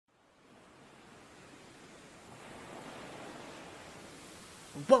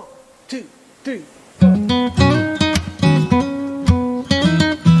1, 2, 3, 4.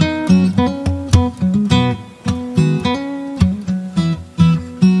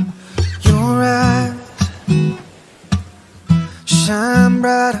 Your eyes shine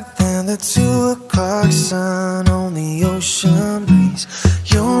brighter than the 2 o'clock sun on the ocean breeze.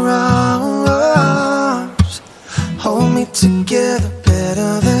 Your arms hold me together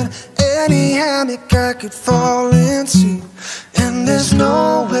better than any hammock I could fall into. And there's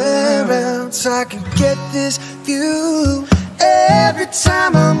nowhere else I can get this view. Every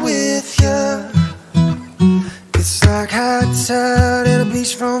time I'm with you, it's like high tide at a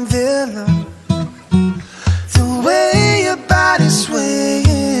beachfront villa. The way your body's swaying,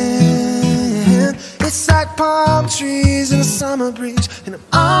 it's like palm trees in a summer breeze. And I'm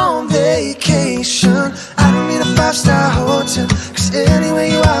on vacation. I don't need a 5-star hotel, 'cause anywhere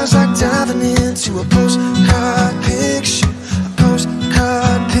you are is like diving into a postcard picture. A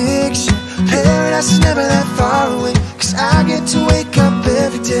postcard picture. Paradise is never that far away, 'cause I get to wake up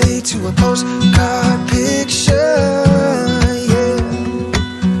every day to a postcard picture. Yeah.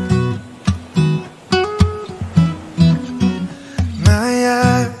 My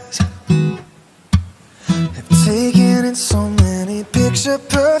eyes have taken in so many picture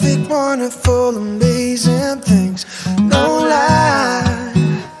perfect, wonderful, amazing things. No lie,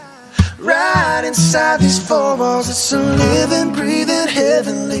 right inside these 4 walls, it's a living, breathing,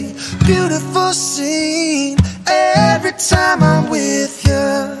 heavenly, beautiful scene. Every time I'm with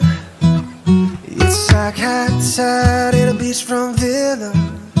you, it's like high tide at a beachfront villa.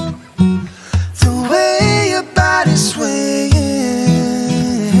 The way your body's swaying,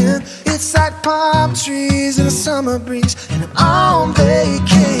 it's like palm trees in a summer breeze. And I'm on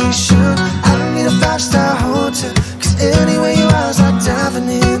vacation. I don't need a 5-star hotel, 'cause anywhere you are is like diving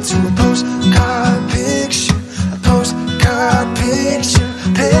into a postcard picture. A postcard picture.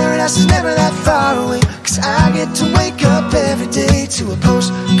 Paradise is never that far away, 'cause I get to wake up every day to a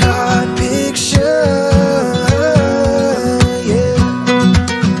postcard picture. Yeah.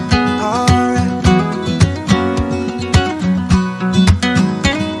 Alright.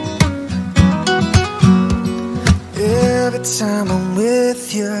 Every time I'm with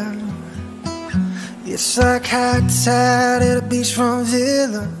you, it's like high tide at a beachfront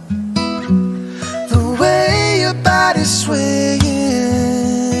villa. The way your body's swaying,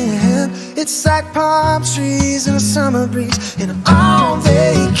 it's like palm trees in a summer breeze. And I'm on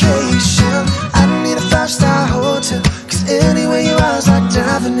vacation. I don't need a 5-star hotel, 'cause anywhere you are is like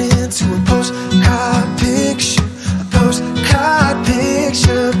diving into a postcard picture. A postcard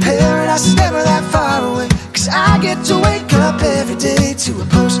picture. Paradise is never that far away, 'cause I get to wake up every day to a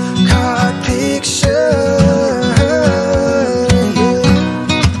postcard picture.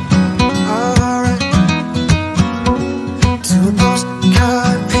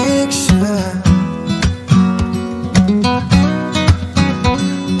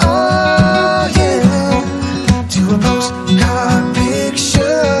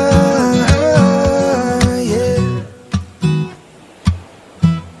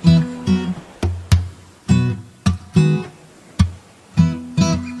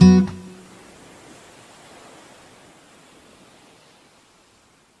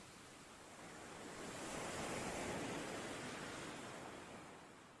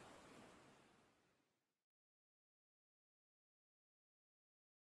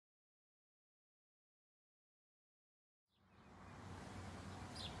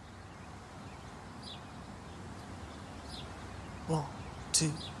 One,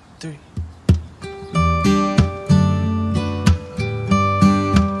 2, 3.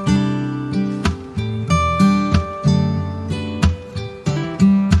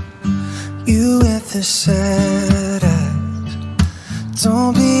 You with the sad eyes,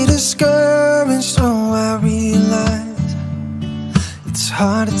 don't be discouraged. Oh, I realize it's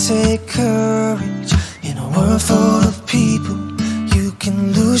hard to take courage in a world full of people. You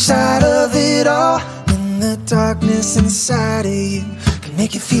can lose sight of it all. The darkness inside of you can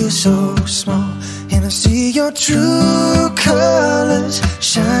make you feel so small. And I see your true colors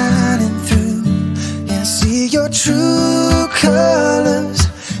shining through. And I see your true colors,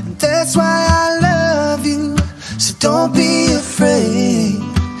 and that's why I love you. So don't be afraid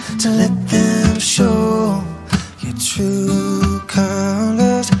to let them show. Your true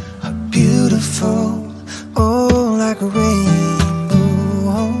colors are beautiful, oh, like a rainbow.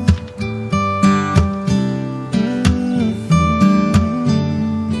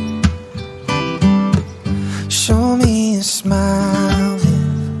 Show me a smile,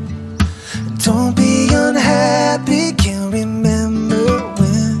 don't be unhappy. Can't remember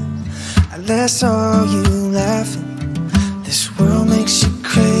when I last saw you laughing. This world makes you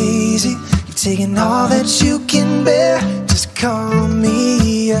crazy. taking all that you can bear. Just call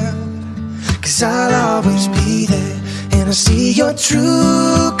me up, 'cause I'll always be there. And I see your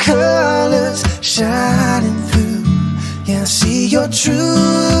true colors shining through. Yeah, I see your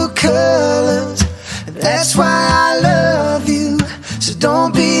true colors, and that's why I love you. So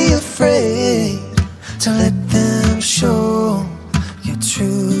don't be afraid to let them show. Your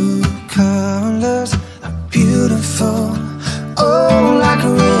true colors are beautiful, oh, like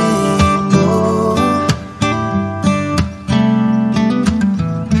a rainbow.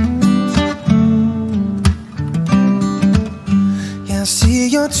 Yeah, I see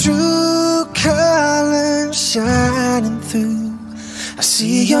your true colors shining through. I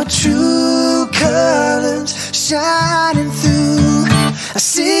see your true colors shining through. I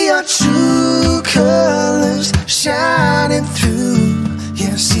see your true colors shining through.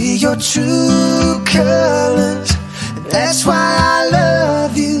 Yeah, I see your true colors, and that's why I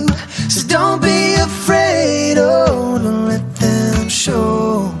love you. So don't be afraid, oh, don't let them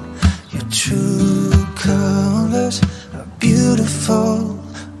show. Your true colors are beautiful,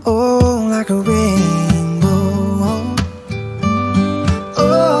 oh, like a rainbow.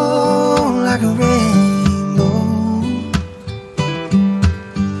 Oh, like a rainbow.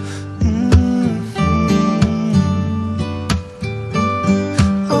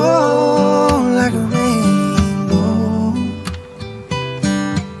 Oh, like a rainbow.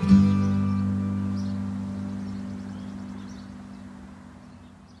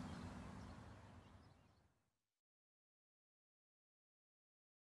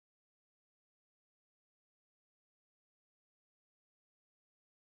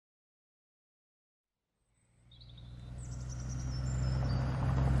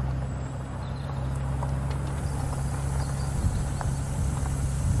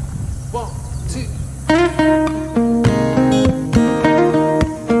 One, two.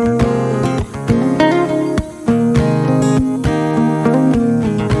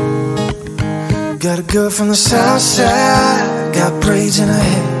 Got a girl from the south side, got braids in her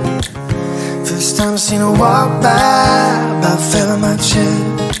hair. First time I seen her walk by, about fell in my chair.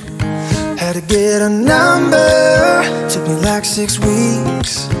 Had to get a number, took me like 6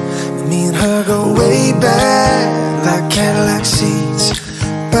 weeks. And me and her go way back, like Cadillac seats.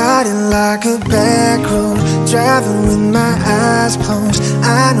 Riding like a back road, driving with my eyes closed.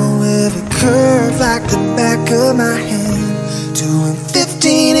 I know every curve like the back of my hand. Doing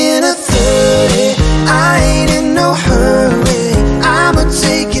 15 in a 30, I ain't in no hurry. I'ma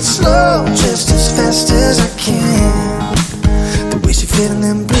take it slow, just as fast as I can. The way she fit in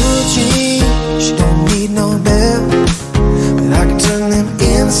them blue jeans, she don't need no belt, but I can turn them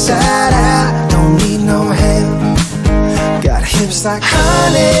inside out, don't need no help. Got hips like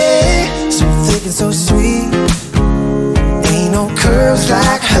honey, so thick and so sweet. Ain't no curves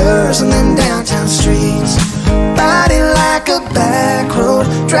like hers on them downtown streets. Body like a back road,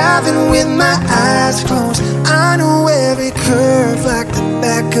 driving with my eyes closed. I know every curve like the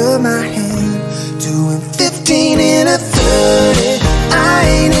back of my hand. Doing 15 in a 30, I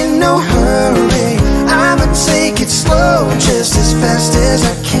ain't in no hurry. I'ma take it slow, just as fast as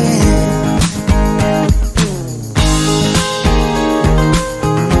I can.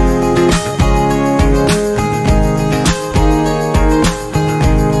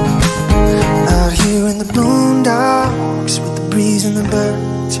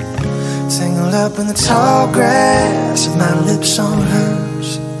 Up in the tall grass with my lips on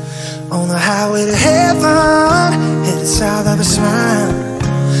hers. On the highway to heaven, headed south of a smile.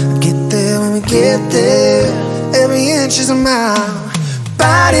 Get there when we get there, every inch is a mile.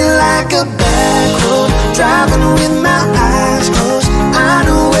 Body like a back road, driving with my eyes closed. I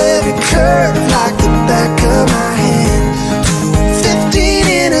know every curve like the back of my hand. Doing 15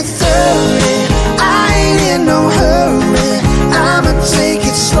 in a 30, I ain't in no hurry. I'ma take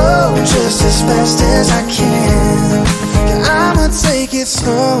it slow, just as fast as I can. Yeah, I'ma take it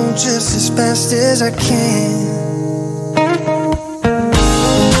slow, just as fast as I can.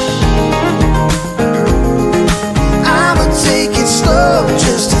 I'ma take it slow,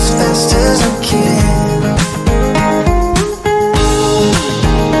 just as fast as I can.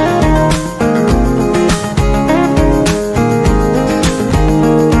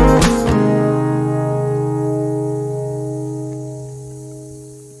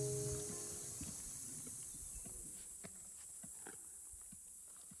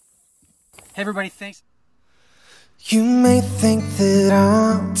 Everybody thinks. You may think that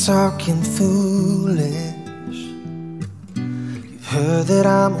I'm talking foolish. You've heard that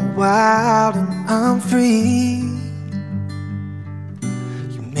I'm wild and I'm free.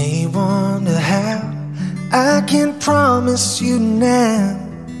 You may wonder how I can promise you now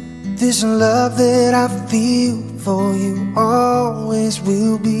this love that I feel for you always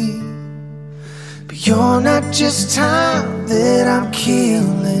will be. But you're not just time that I'm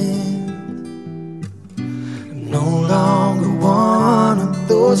killing. I'm no longer one of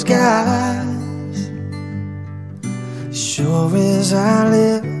those guys. Sure as I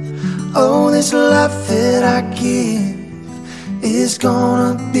live, oh, this love that I give is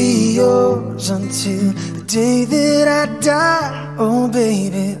gonna be yours until the day that I die. Oh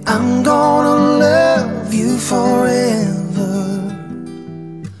baby, I'm gonna love you forever,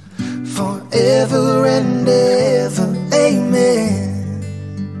 forever and ever, amen.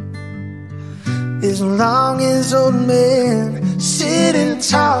 As long as old men sit and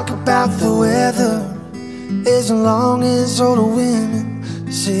talk about the weather, as long as older women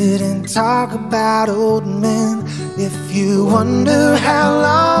sit and talk about old men. If you wonder how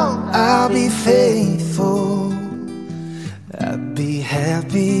long I'll be faithful, I'd be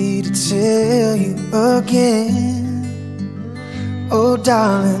happy to tell you again. Oh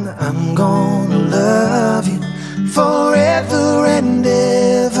darling, I'm gonna love you forever and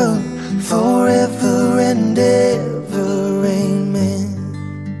ever, forever and ever, amen.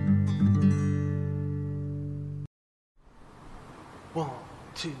 1,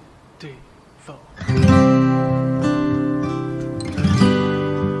 2, 3, 4.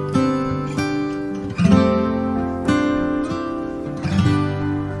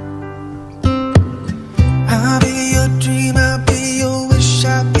 I'll be your dream, I'll be your wish,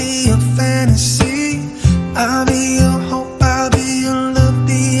 I'll be your fantasy. I'll be your hope, I'll be your love,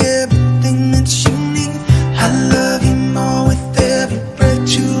 be everything that you need. I love you more with every breath,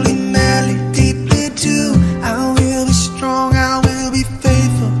 truly, madly, deeply too. I will be strong, I will be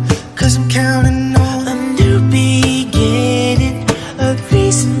faithful, 'cause I'm counting on a new beginning, a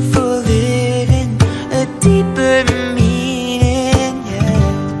reason for living, a deeper meaning, yeah.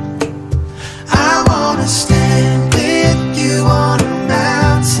 I wanna stand with you on a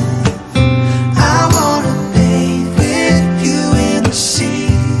mountain. I wanna bathe with you in the sea.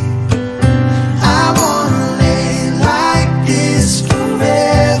 I wanna lay like this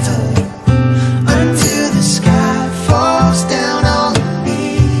forever, until the sky falls down on me.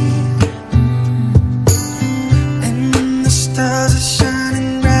 And the stars are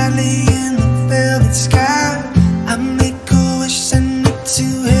shining brightly in the velvet sky. I make a wish, send it to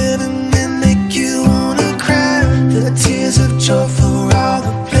heaven, and make you wanna cry. The tears of joy for all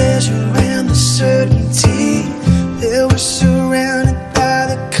the pleasure and the certainty that we're surrounded by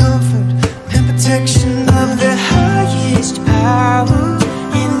the comfort and protection of The highest power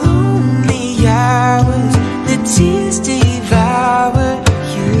in lonely hours, the tears devour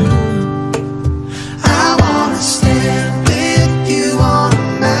you. I wanna stand with you on a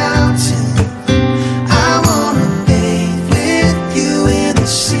mountain. I wanna bathe with you in the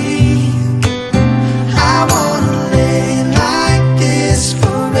sea. I wanna lay like this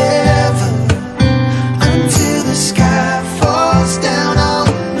forever, until the sky falls down on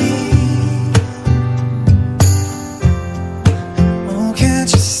me. Oh, can't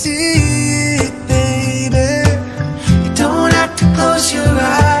you see it, baby? You don't have to close your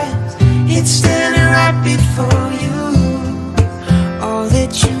eyes, it's standing right before you. All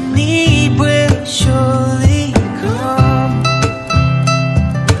that you need will surely come.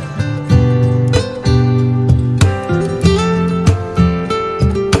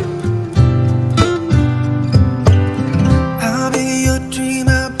 I'll be your dream,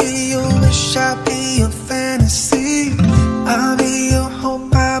 I'll be your wish, I'll be your fantasy. I'll be your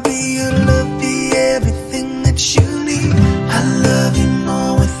hope, I'll be your love, be everything that you need. I love you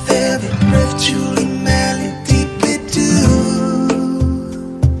more with every breath, truly, madly, deeply too.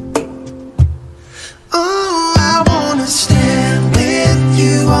 Oh, I wanna stand with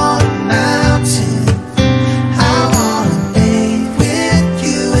you on a mountain. I wanna bathe with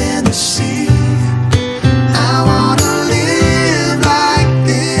you in the sea. I wanna live like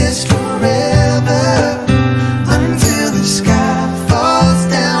this forever, until the sky falls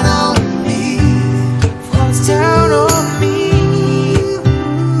down on me. Falls down on me.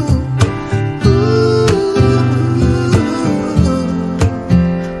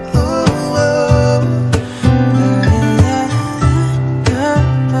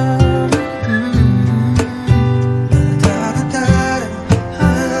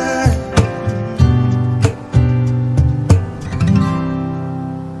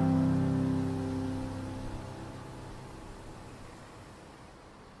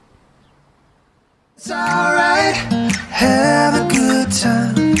 It's alright, have a good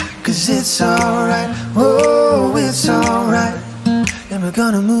time, 'cause it's alright, oh, it's alright. And we're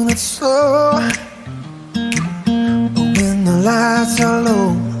gonna move it slow, when the lights are low,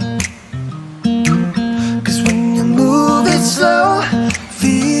 it slow,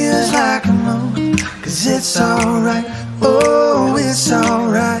 feels like a moan. 'Cause it's alright, oh, it's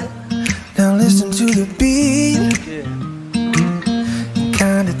alright. Now listen to the beat and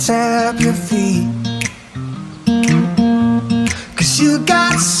kinda tap your feet. 'Cause you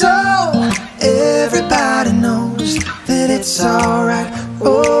got soul, everybody knows that it's alright,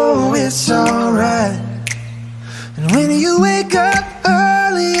 oh, it's alright. And when you wake up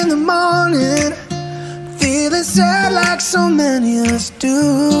early in the morning, feeling sad like so many of us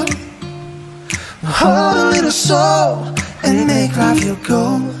do, hold a little soul and make life your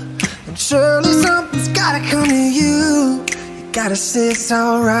goal. And surely something's gotta come to you. You gotta say it's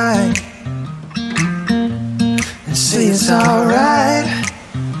alright, and say it's alright.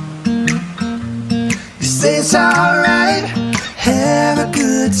 You say it's alright, have a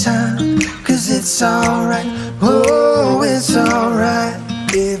good time, 'cause it's alright, oh, it's alright.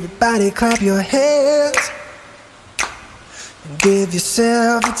 Everybody clap your hands and give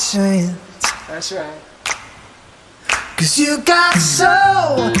yourself a chance. That's right. 'Cause you got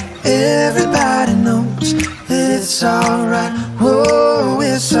soul, everybody knows that it's alright, oh,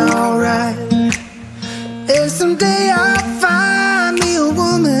 it's alright. And someday I'll find me a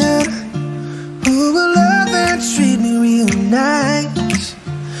woman who will love and treat me real nice.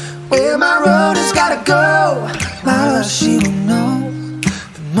 Where my road has gotta go, my love she will know,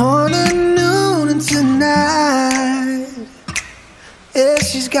 from morning, noon, and tonight. Yeah,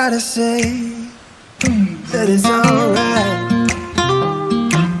 she's gotta say that it's alright.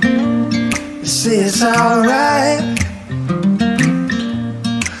 Say it's alright.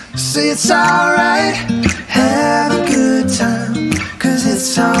 Say it's alright. Have a good time, 'cause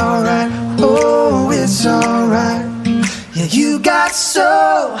it's alright, oh, it's alright. Yeah, you got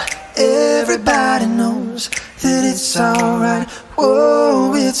soul, everybody knows that it's alright,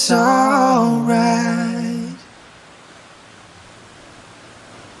 oh, it's alright.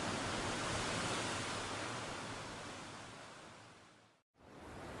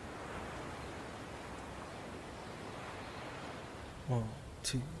 One,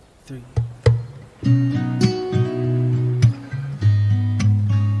 two, three.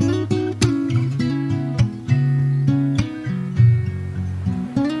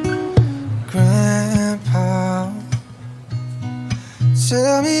 Grandpa,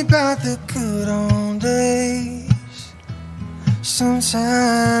 tell me about the good old days.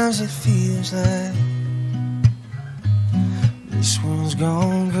 Sometimes it feels like this world's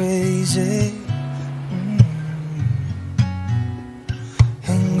gone crazy.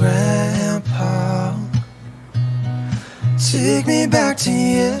 And Grandpa, take me back to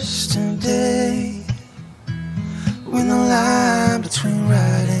yesterday, when the line between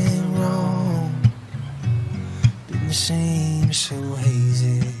right and wrong didn't seem so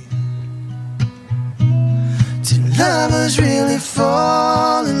hazy. Did lovers really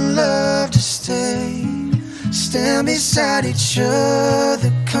fall in love to stay, stand beside each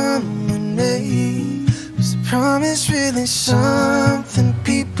other, come with me? Was the promise really something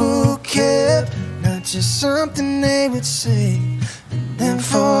people kept, not just something they would say and then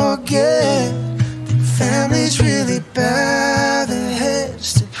forget? Did families really bow their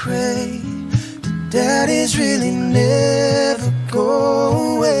heads to pray? Did daddies really never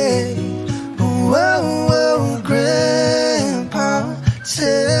go away? Oh, oh, oh, Grandpa,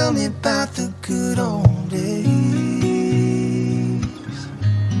 tell me about the good old days.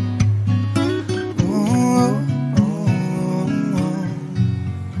 Oh, oh, oh.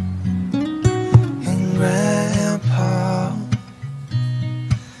 And Grandpa,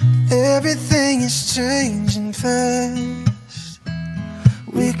 everything is changing fast.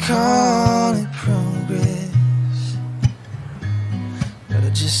 We call it progress, but I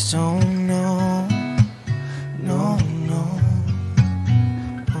just don't know, no, no.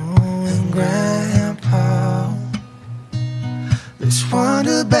 Oh, and Grandpa, let's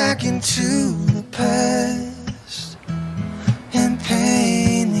wander back into the past and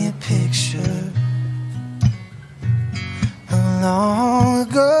paint me a picture of long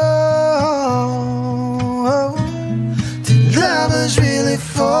ago. Did lovers really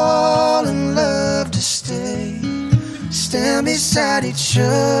fall in love to stay, stand beside each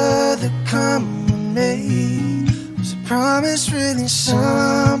other, come with me? Was a promise really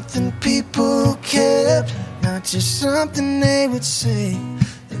something people kept, not just something they would say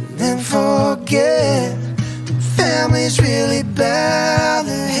and then forget? Did families really bow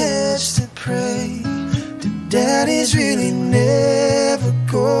their heads to pray? Did daddies really never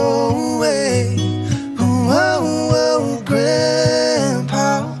go away? Oh, oh, oh,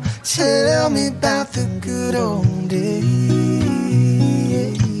 Grandpa, tell me about the good old days.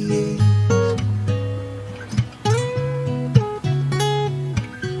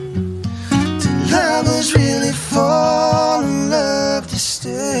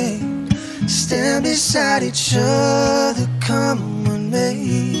 stay. Stand beside each other, come what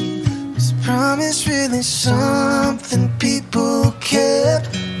may. Was a promise really something people kept?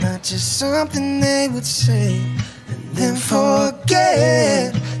 Not just something they would say and then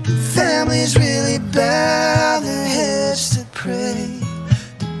forget. Do families really bow their heads to pray?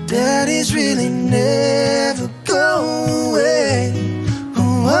 Do daddies really never go away?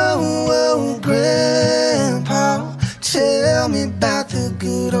 Oh, oh, oh, Grandpa, tell me about the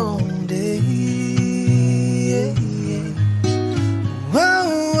good old days.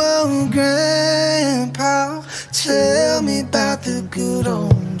 Oh, oh, Grandpa, tell me about the good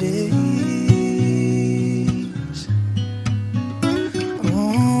old days. Oh,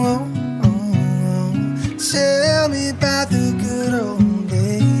 oh, oh, oh, tell me about the good old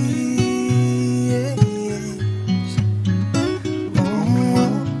days. Oh,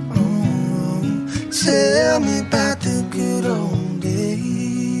 oh, oh, tell me about the good old days.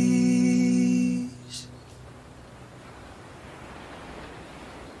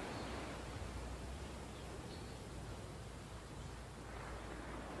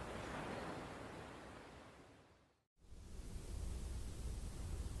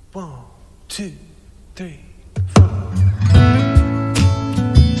 One, two, three, four.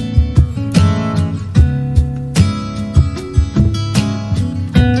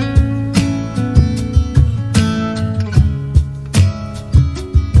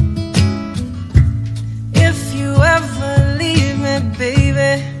 If you ever leave me,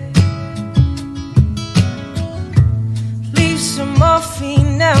 baby, leave some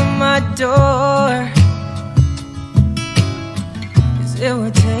morphine at my door. It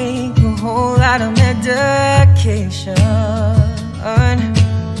would take a whole lot of medication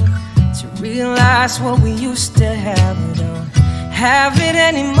to realize what we used to have. We don't have it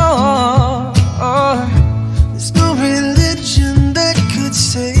anymore. There's no religion that could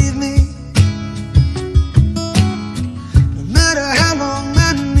save me. No matter how long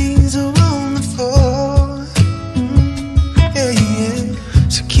my knees are on the floor. Yeah, yeah.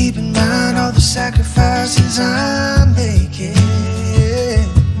 So keep in mind all the sacrifices I'm making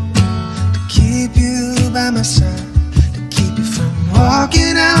by my side, to keep you from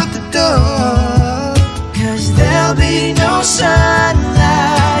walking out the door. 'Cause there'll be no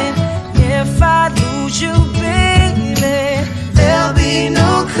sunlight if I lose you, baby. There'll be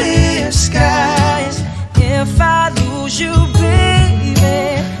no clear skies if I lose you,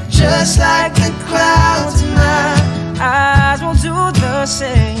 baby. Just like the clouds in my eyes won't do the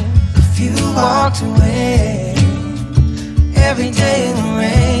same if you walked away. Every day in the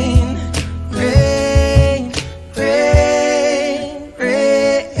rain, rain, rain,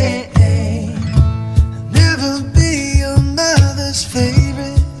 rain. I'll never be your mother's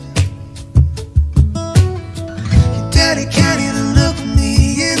favorite. Your daddy can't even look me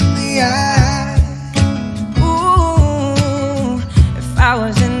in the eye. Ooh, if I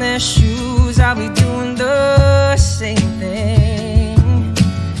was in their shoes, I'd be doing the same thing.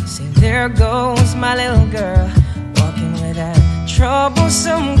 See, there goes my little girl, walking with that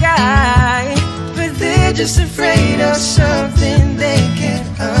troublesome guy. But they're just afraid of something they can't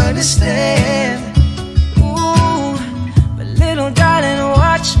understand. Ooh, but little darling,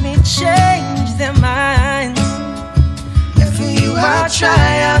 watch me change their minds. And for you, I'll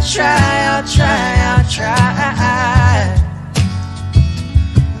try, I'll try, I'll try, I'll try.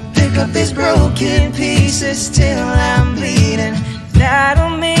 Pick up these broken pieces till I'm bleeding.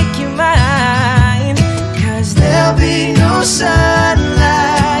 That'll make you mine. 'Cause there'll be no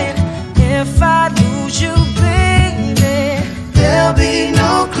sunlight if I lose you, baby. There'll be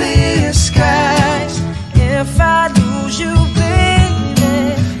no clear skies if I lose you,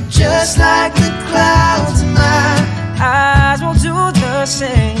 baby. Just like the clouds in my eyes won't do the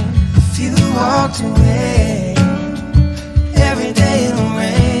same if you walked away. Every day in the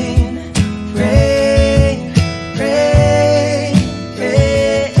rain, rain, rain, rain.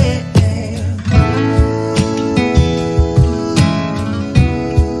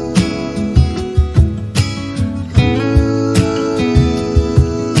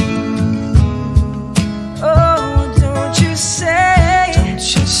 Oh, don't you say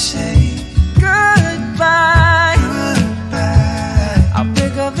goodbye. I'll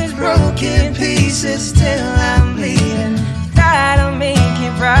pick up these broken pieces till I'm bleeding. That'll make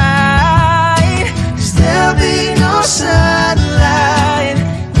it right. 'Cause there'll be no sunlight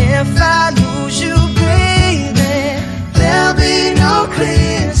if I lose you, baby. There'll be no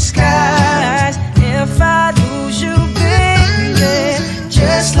clear skies if I lose you, baby.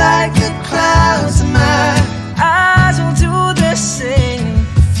 Just like the clouds in my eyes will do the same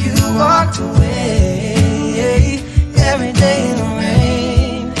if you walked away. Every day in the rain.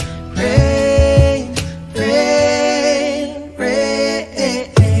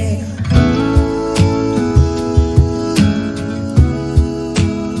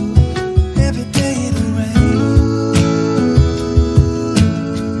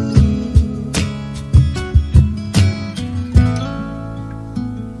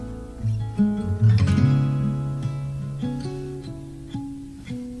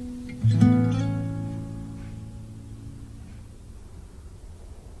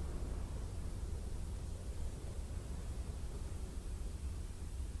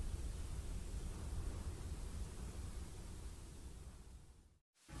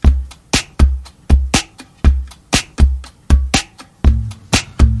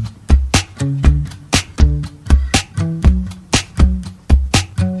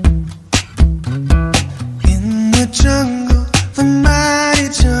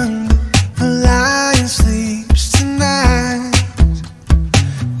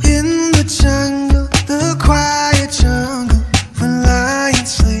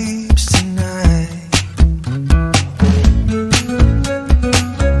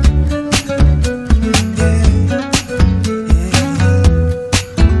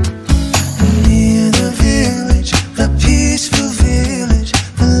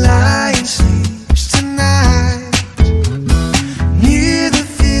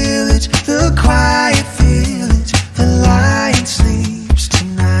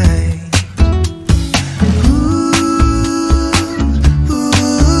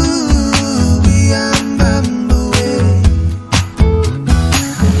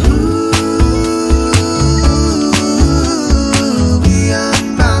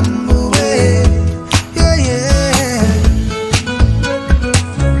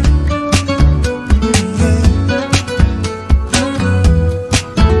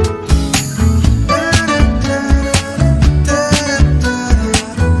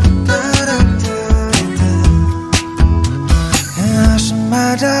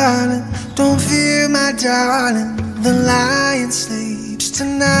 Don't fear, my darling, the lion sleeps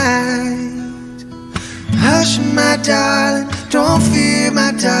tonight. Hush, my darling, don't fear,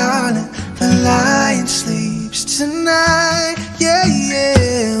 my darling, the lion sleeps tonight. Yeah,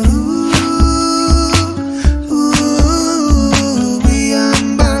 yeah. Ooh, ooh, we are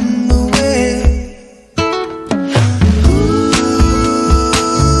on the way. Ooh,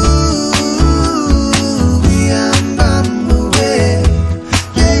 we are on the way.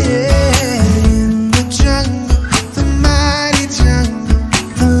 Yeah, yeah. In the jungle, the mighty jungle,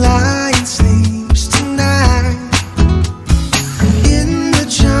 the lion sleeps tonight. In the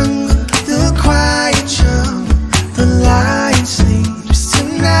jungle, the quiet jungle, the lion sleeps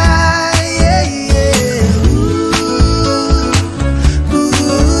tonight. Yeah, yeah. Ooh,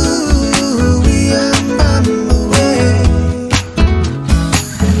 ooh, we are on the way.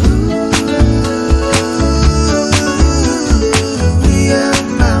 Ooh, we are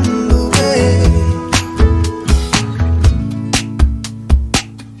on the way.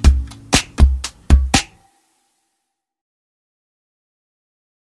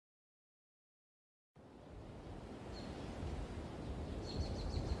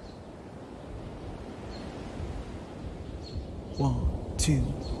 1, 2,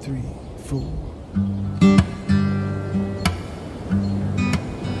 3, 4.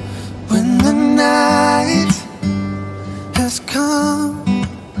 When the night has come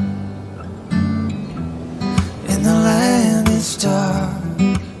and the land is dark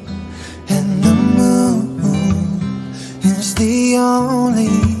and the moon is the only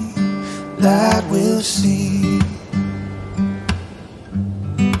light we'll see.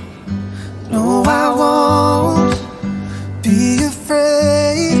 No, I won't be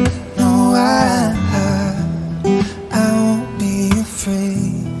afraid. No, I won't be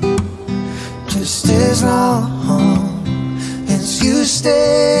afraid. Just as long as you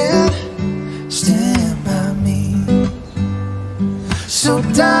stand by me. So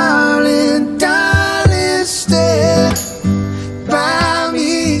darling, darling, stand by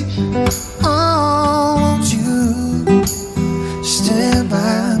me. Oh, won't you stand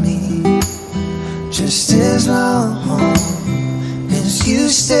by me? Just as long as you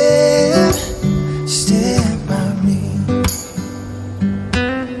stand by me.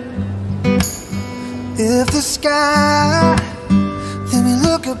 If the sky that we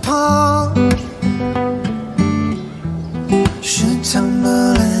look upon should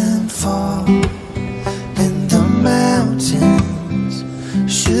tumble and fall, and the mountains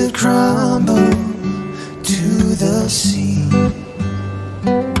should crumble to the sea,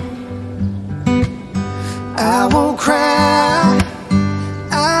 I won't cry,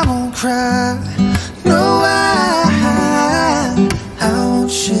 I won't cry. No, I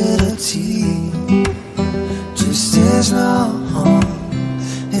won't shed a tear. Just as long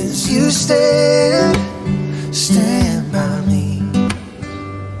as you stand by me.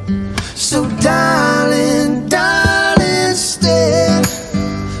 So darling, darling, stand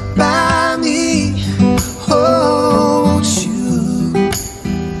by me. Oh, won't you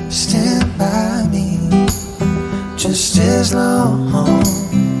stand by me? Just as long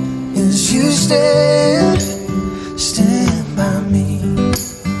as you stand by me.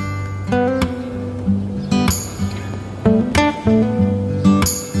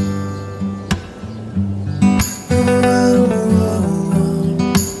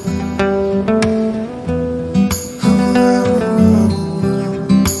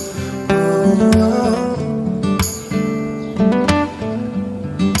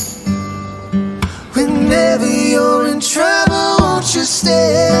 Whenever you're in trouble, won't you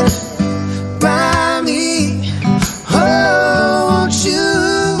stand by me? Oh, won't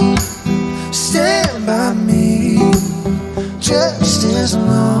you stand by me? Just as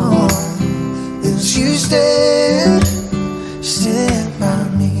long as you stand by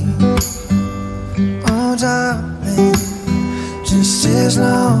me. Oh, darling, just as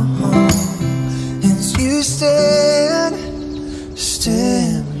long as you stand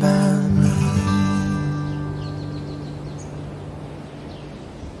by me.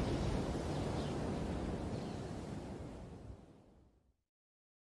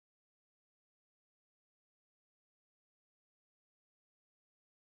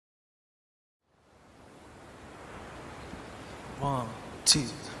 One, two,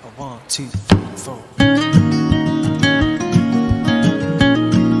 1, 2, 3, 4.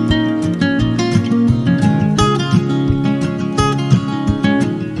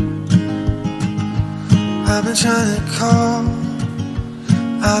 I've been trying to call,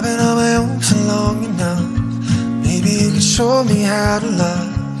 I've been on my own for long enough. Maybe you could show me how to love.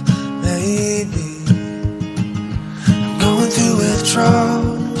 Maybe I'm going through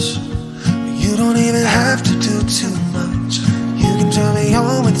withdrawals, don't even have to do too much. You can turn me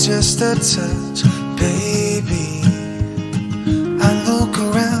on with just a touch, baby. I look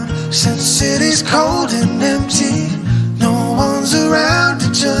around, since the city's cold and empty, no one's around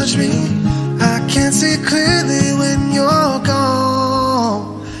to judge me. I can't see clearly when you're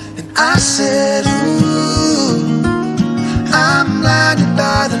gone. And I said, ooh, I'm blinded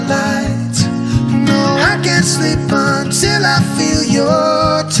by the lights. No, I can't sleep until I feel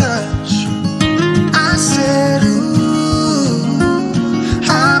your touch. I said, ooh,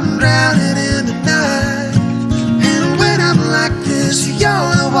 I'm drowning in the night. And when I'm like this,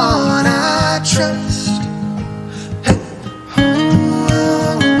 you're the one I trust.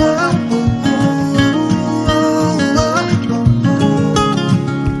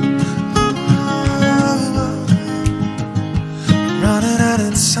 Running out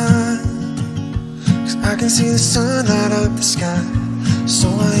of time, 'cause I can see the sun light up the sky. So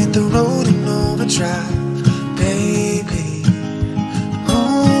I hit the road in overdrive, baby.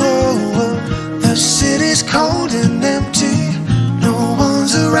 Oh, the city's cold and empty, no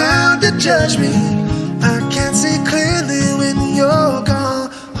one's around to judge me. I can't see clearly when you're gone.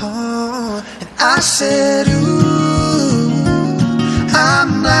 And I said, ooh, I'm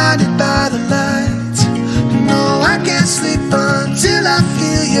blinded by the lights. No, I can't sleep until I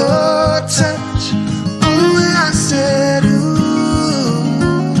feel your touch. Oh, and I said, ooh,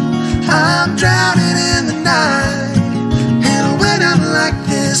 I'm drowning in the night. And when I'm like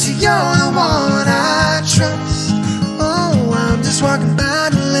this, you're the one I trust. Oh, I'm just walking by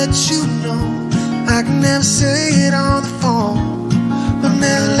to let you know I can never say it on the phone, but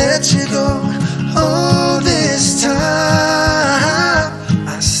never let you go. Oh, this time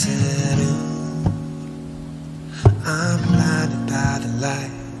I said, ooh, I'm blinded by the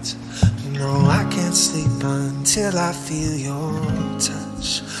lights. No, I can't sleep until I feel your touch.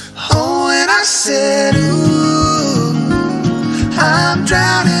 Oh, and I said, ooh, I'm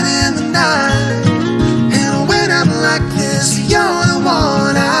drowning in the night. And when I'm like this, you're the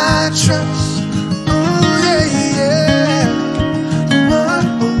one I trust. Oh, yeah, yeah. Oh,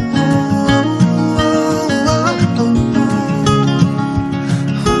 oh, oh, oh,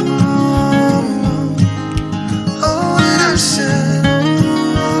 oh, and I said,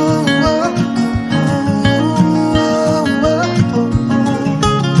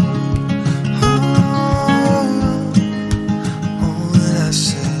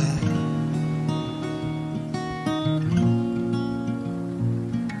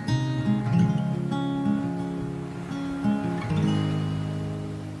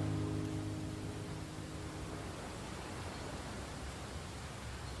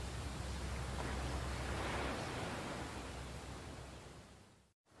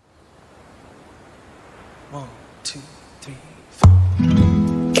 One, two, three, four.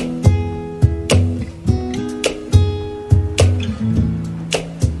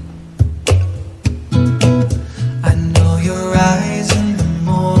 I know your eyes in the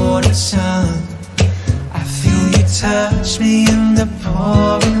morning sun. I feel you touch me in the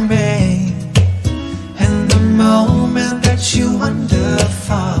pouring rain. And the moment that you wander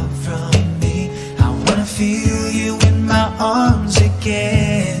far from me, I wanna feel you in my arms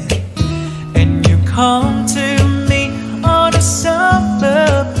again. Come to me on a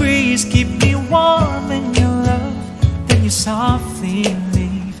summer breeze, keep me warm in your love, then you softly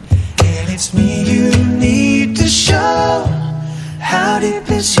leave. And it's me you need to show. How deep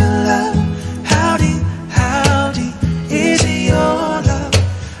is your love? How deep is your love?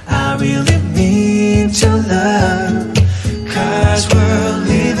 I really mean to love, 'cause we're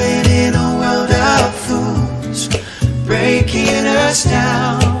living in a world of fools, breaking us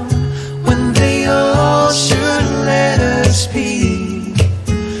down when they all should let us be.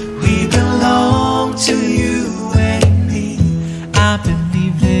 We belong to you and me. I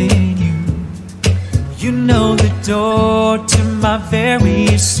believe in you. You know the door to my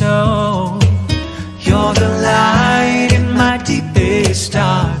very soul. You're the light in my deepest,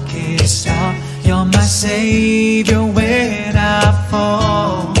 darkest hour. You're my savior when I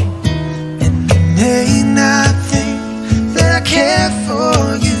fall. And there ain't nothing that I care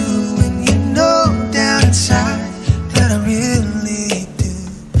for you. Inside that I really do.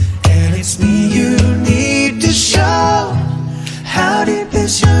 And it's me you need to show. How deep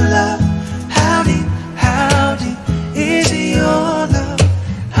is your love? How deep is your love?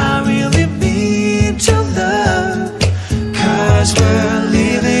 I really mean to love, 'cause we're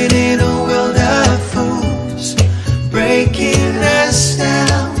living in a world of fools, breaking us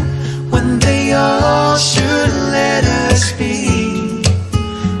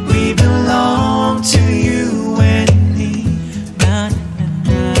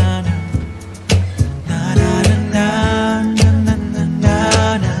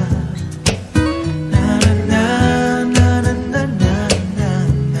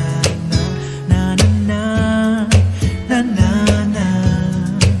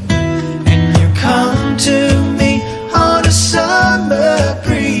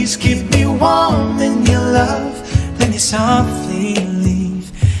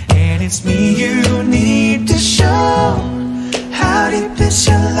is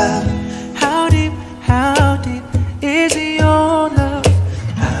your love? How deep is your love?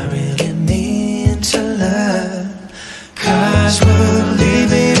 I really mean to love. 'Cause we're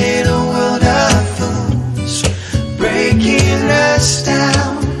living in a world of fools, breaking us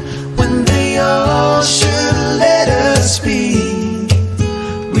down when they all should let us be.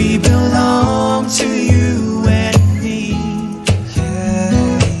 We belong to you and me. Yeah,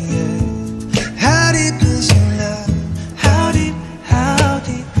 yeah. How deep is your love? How deep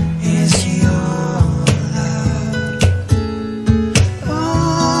Is your love?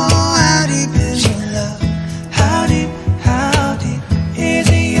 Oh, how deep is your love? how deep is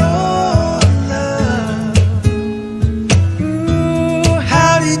your love? Ooh,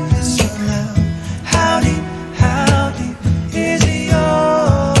 how deep is your love? How deep is your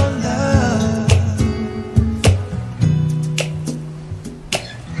love?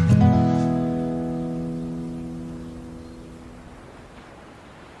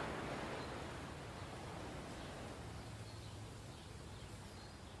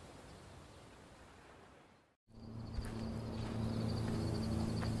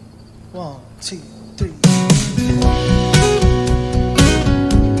 One, two, three.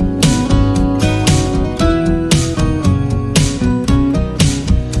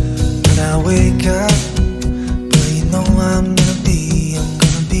 When I wake up, well, you know I'm gonna be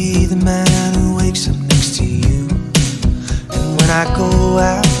the man who wakes up next to you. And when I go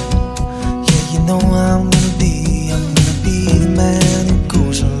out, yeah, you know I'm gonna be the man who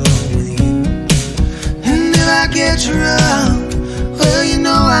goes along with you. And if I get drunk, well, you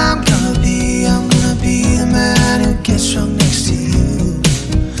know I'm gonna be the man who gets drunk next to you.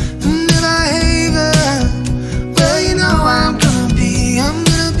 And if I haven, well, you know I'm gonna be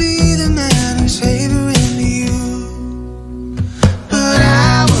the man who's favoring you. But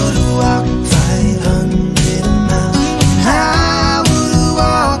I would walk 500 miles. I would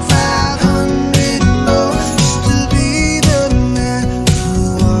walk 500 more just to be the man who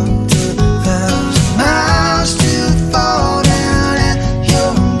walked 1,000 miles to fall down at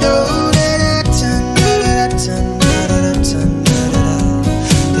your door.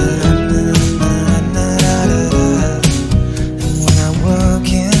 And when I'm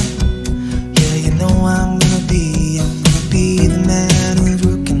working, yeah, you know I'm gonna be the man who's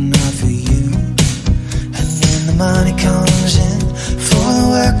working hard for you. And when the money comes in for the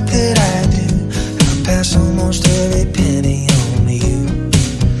work that I do, I'll pass almost every penny on to you.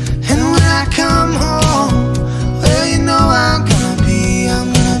 And when I come home, well, you know I'm gonna be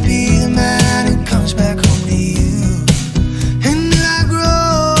the man who comes back home to you. And if I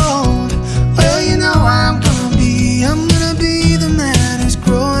grow old, well, you know I'm gonna be the man who's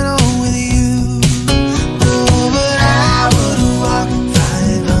growing old with you. Oh, but I would walk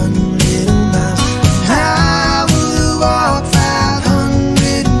 500 miles. I would walk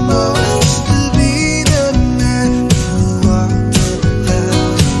 500 more just to be the man who walked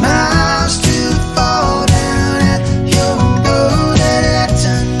 1,000 miles to fall down at your door.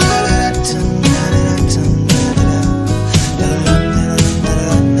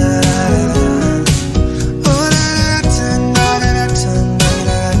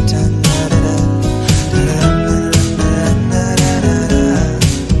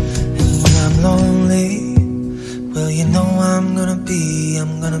 And when I'm lonely, well, you know I'm gonna be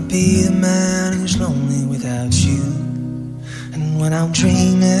the man who's lonely without you. And when I'm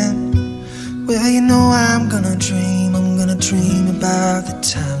dreaming, well, you know I'm gonna dream about the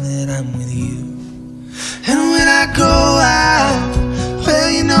time that I'm with you. And when I go out, well,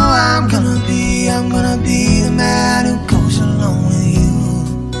 you know I'm gonna be the man who goes along with you.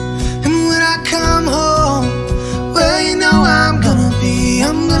 And when I come home, well, you know I'm gonna be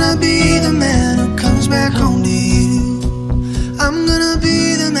the man who comes back home to you. I'm gonna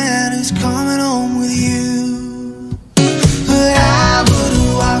be the man who's coming home with you. But I would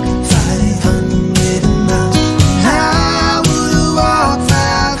walk 500 miles. I would walk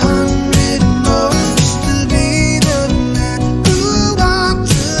 500 more just to be the man who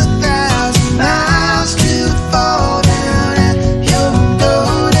walked 1,000 miles to fall down at your door.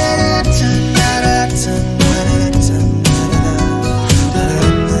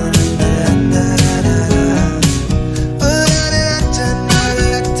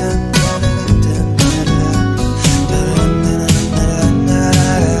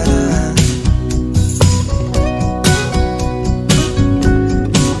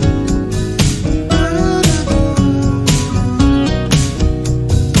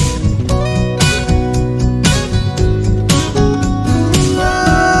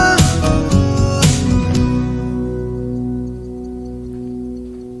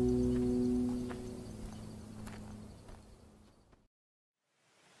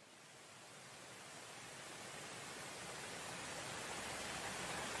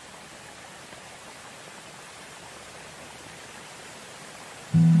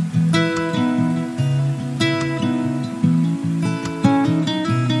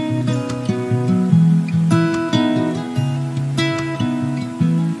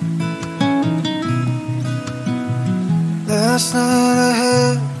 never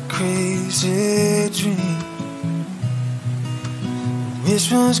had a crazy dream.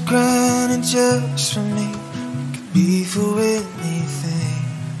 Wish was granted just for me, could be for anything.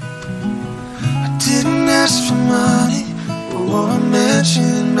 I didn't ask for money or a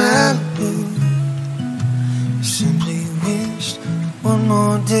mansion in Malibu. Simply wished one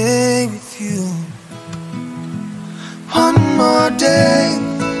more day with you. One more day,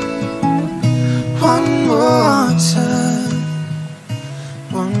 one more time,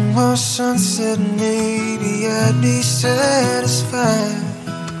 one more sunset, maybe I'd be satisfied.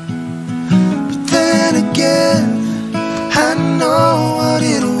 But then again, I know what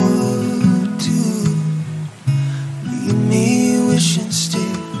it would do. Leave me wishing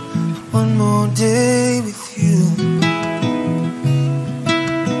still for one more day with you.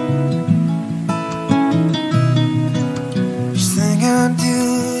 First thing I do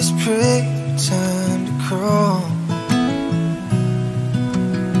is pray time to crawl.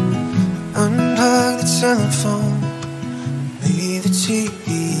 Unplug the telephone, leave the TV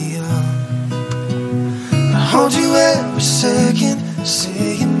on. I hold you every second,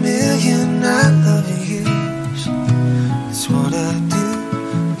 say a million I love yous. That's what I do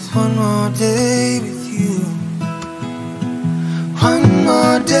with one more day with you. One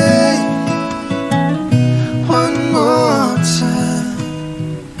more day, one more time,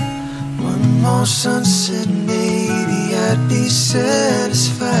 one more sunset, maybe I'd be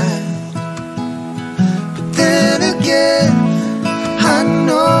satisfied. But then again, I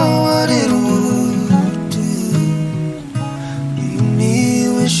know what it would do. Leave me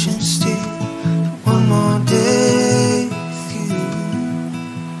wishing still for one more day with you.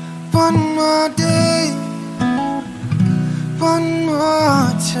 One more day, one more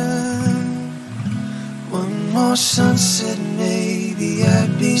time, one more sunset, maybe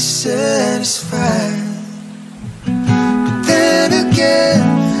I'd be satisfied. But then again,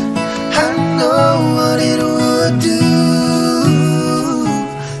 I know what it would do.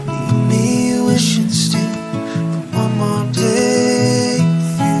 Leave me wishing still for one more day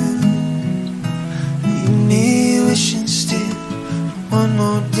with you. Leave me wishing still for one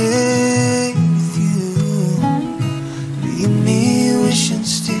more day with you. Leave me wishing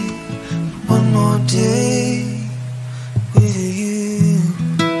still for one more day with you.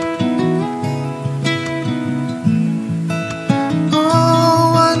 Oh,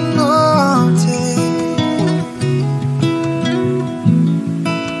 one more day,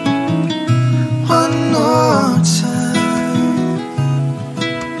 one more time.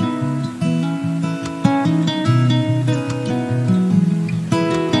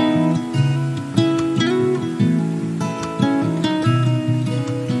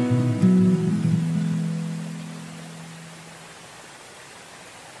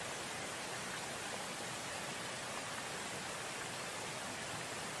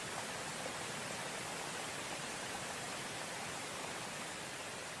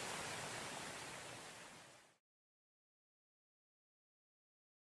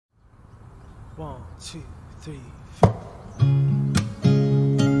 One, two, three, four.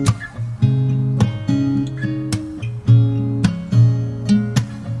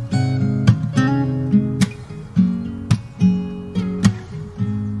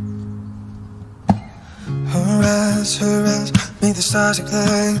 Her eyes make the stars look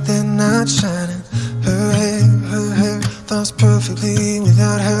like they're not shining. Her hair flows perfectly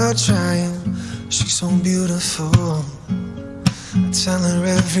without her trying. She's so beautiful, I tell her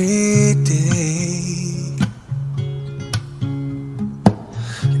every day.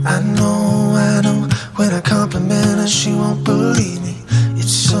 I know, when I compliment her she won't believe me.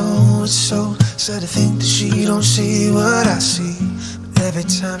 It's so sad to think that she don't see what I see. But every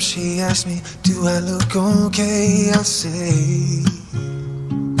time she asks me, do I look okay, I say,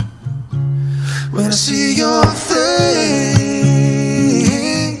 when I see your face,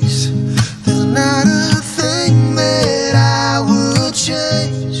 there's not a thing that I would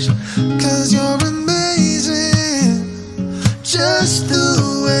change. 'Cause you're amazing, just the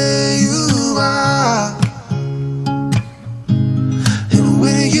way you are. And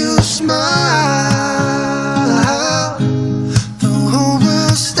when you smile, the whole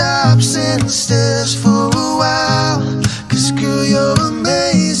world stops and stares for a while. 'Cause girl, you're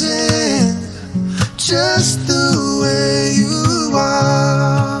amazing, just the way you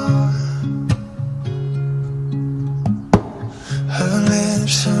are. Her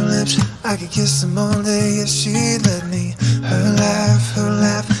lips, I could kiss them all day if she'd let me. Her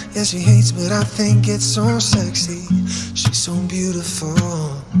laugh, yeah, she hates, but I think it's so sexy. She's so beautiful,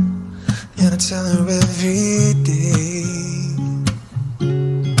 and I tell her every day.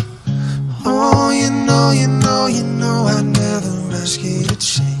 Oh, you know, I'd never ask you to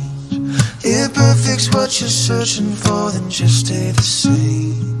change. If perfect's what you're searching for, then just stay the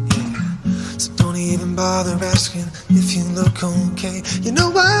same. So don't even bother asking if you look okay. You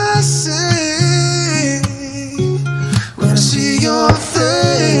know what I say when I see your face?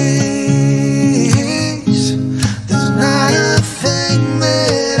 There's not a thing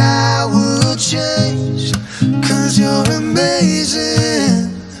that I would change, 'cause you're amazing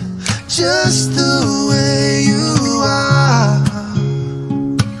just the way you are.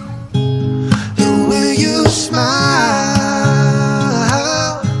 And when you smile,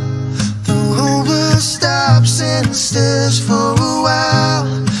 the whole world stops and stares for a while.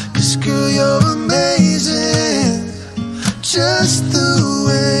 'Cause girl, you're amazing just the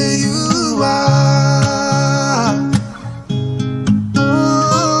way you are.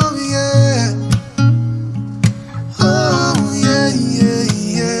 Oh yeah, oh yeah, yeah,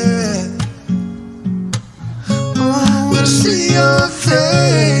 yeah. Oh, when I see your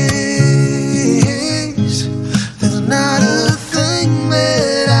face, there's not a thing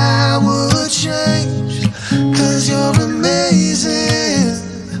that I would change, 'cause you're amazing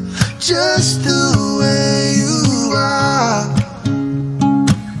just the way you are.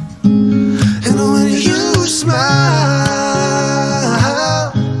 And when you smile,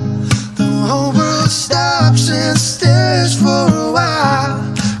 the whole world stops and stares for a while.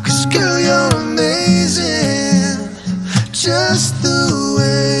 'Cause girl, you're amazing just the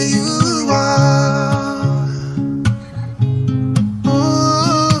way you are.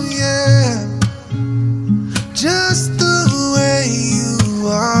 Oh yeah, just the way you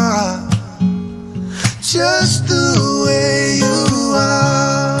are. Just the way you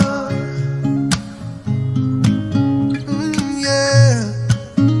are. Yeah.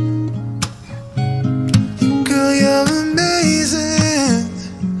 Girl, you're amazing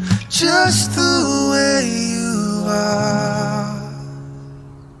just the way you are.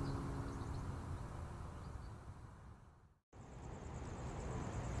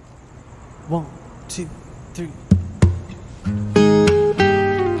 One, two, three.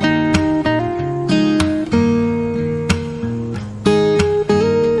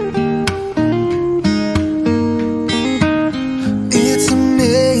 It's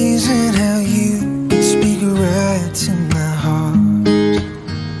amazing how you can speak right to my heart.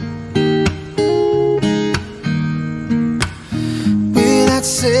 Without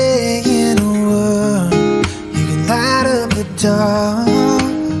saying a word, you can light up the dark.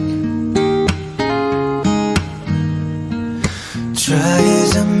 Try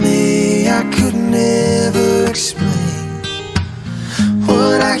as I may, I could never explain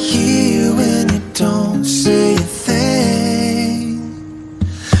what I hear when you don't say a thing.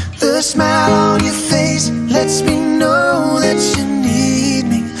 The smile on your face lets me know that you need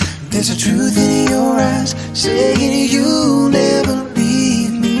me. There's a truth in your eyes saying you'll never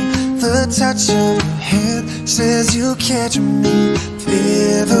leave me. The touch of your hand says you'll catch me if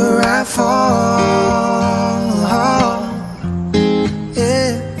ever I fall.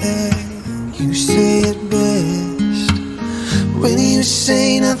 Yeah, you say it best when you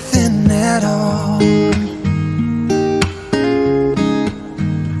say nothing at all.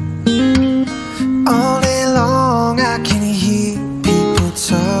 All day long I can hear people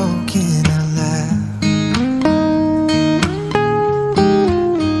talking out loud,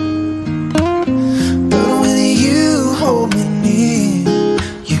 but when you hold me near,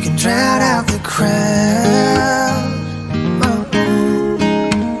 you can drown out the crowd.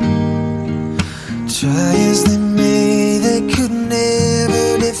 Try as they may, they could never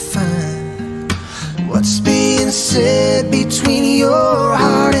define what's being said between your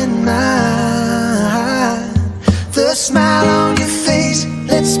heart and mine. The smile on your face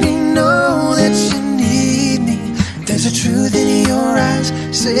lets me know that you need me. There's a truth in your eyes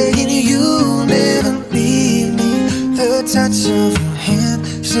saying you'll never leave me. The touch of your hand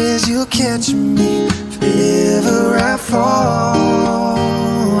says you'll catch me if ever I fall.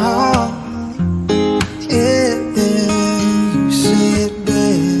 Yeah, you say it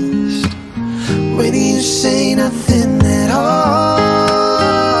best when you say nothing at all.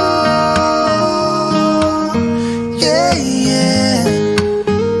 Yeah, yeah.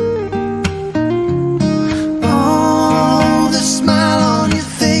 Oh, the smile on your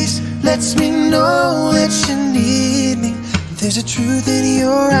face lets me know that you need me. There's a truth in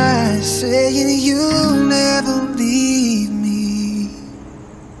your eyes saying you'll never leave me.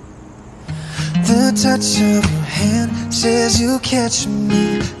 The touch of your hand says you'll catch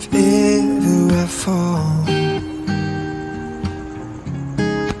me if ever I fall.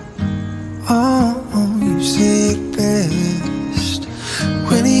 Oh, you say it best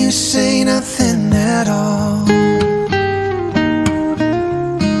when you say nothing at all.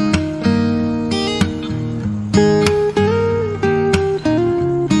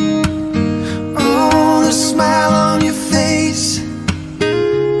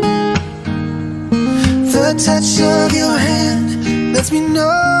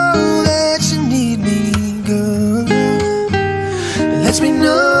 know that you need me, girl. It lets me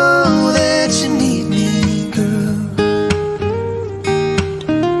know that you need me, girl.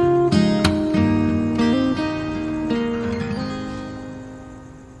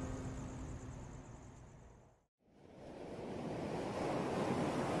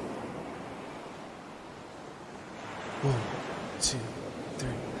 1, 2, 3.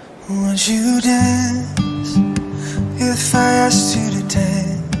 Would you dance if I asked you to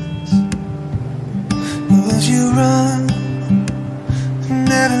dance? Would you run and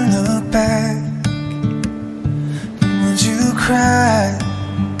never look back? Would you cry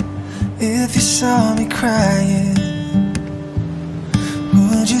if you saw me crying?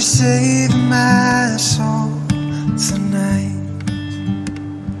 Would you save my soul tonight?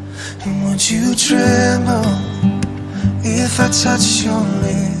 And would you tremble if I touch your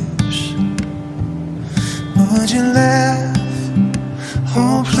lips? Would you laugh?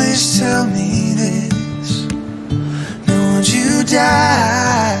 Oh, please tell me this. Now would you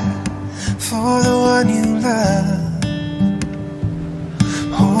die for the one you love?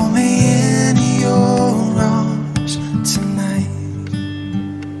 Hold me in your arms tonight.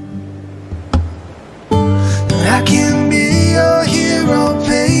 I can be your hero,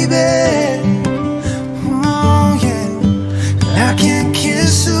 baby. I can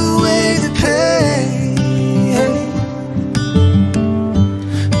kiss away the pain.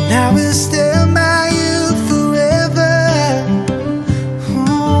 Now we'll stand by you forever.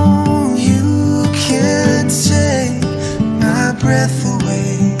 Oh, you can't take my breath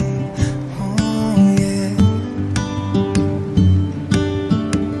away. Oh, yeah.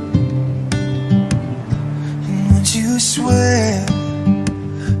 And would you swear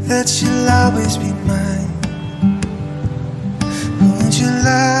that you'll always be mine? Would you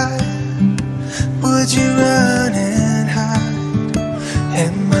lie? Would you run and hide?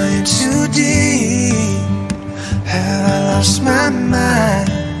 Am I in too deep? Have I lost my mind?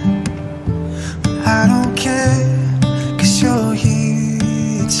 I don't care, 'cause you're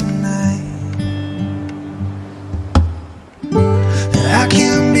here tonight. I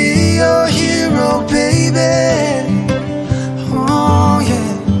can be your hero, baby. Oh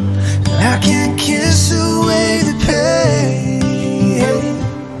yeah. I can kiss away the pain.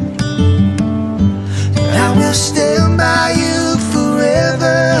 I will stand by you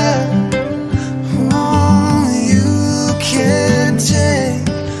forever. Oh, you can't take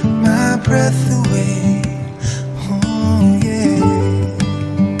my breath away. Oh, yeah.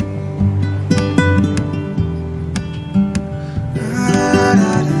 La,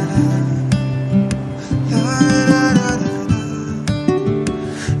 da, da, da. La, da, da, da.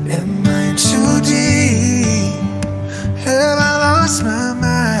 Am I too deep? Have I lost my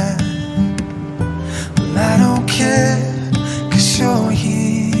mind? I don't care, 'cause you're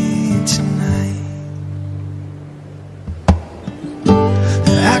here tonight.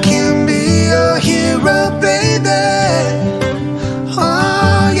 I can be your hero, baby.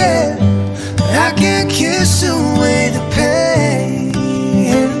 Oh yeah. I can kiss away the pain.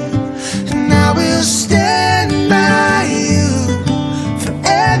 And I will stand by you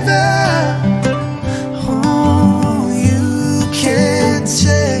forever. Oh, you can't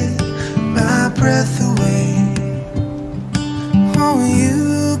take my breath away. Oh,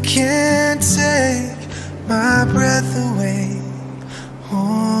 you can't take my breath away.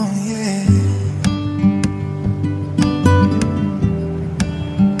 Oh, yeah.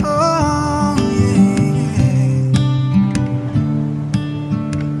 Oh, yeah.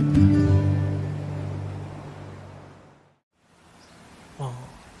 1,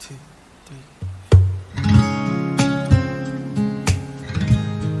 2, 3.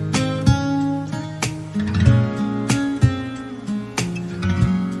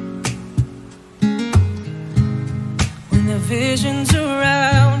 Visions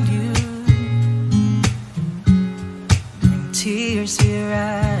around you bring tears to your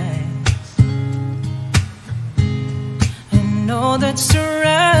eyes, and all that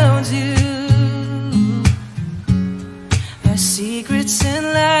surrounds you are secrets and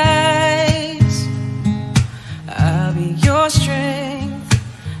lies. I'll be your strength,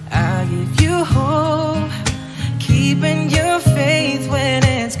 I'll give you hope, keeping your faith when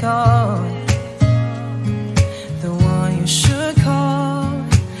it's gone. You should call,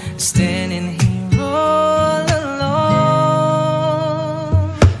 standing here all alone.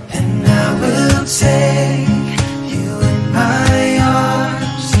 And I will take you in my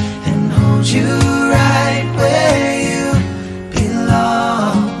arms and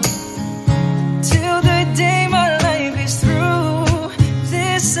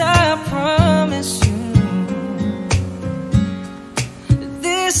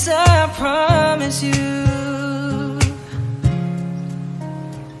This I promise you.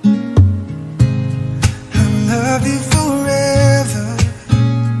 I'll love you forever,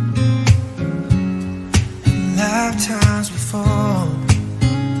 in lifetimes before.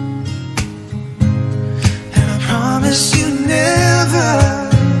 And I promise you never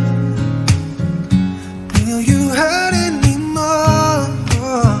will you hurt anymore.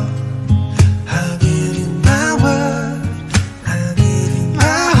 I'll give you my word, I'll give you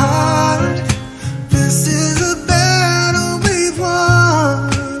my heart. This is a battle we've won,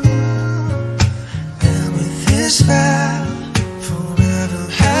 and with this vow, forever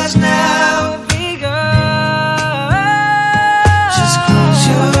has now begun. Just close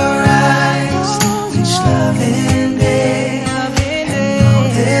your eyes each loving day, and know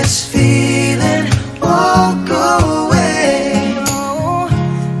this feeling won't go away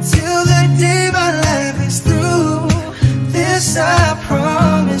till the day my life is through. This I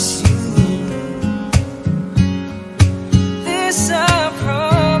promise you. This I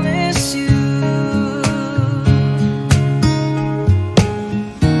promise you.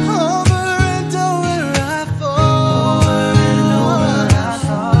 Over and over I fall, over and over I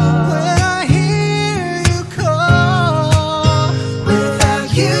fall, when I hear you call. Without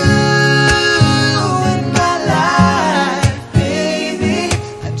you in my life, baby,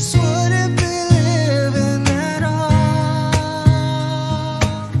 I just wouldn't be living at all.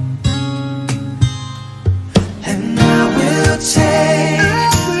 And I will take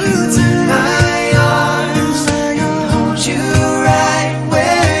you in my arms and hold you right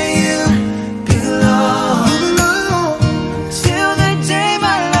where you belong. Till the day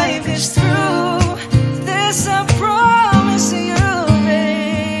my life is through. This I promise you,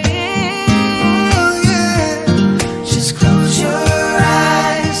 baby. Oh yeah, just close your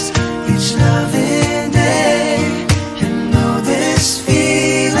eyes each loving day, and know this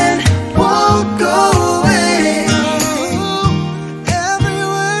feeling won't go away. Every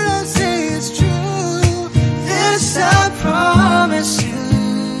word I say is true. This I promise you.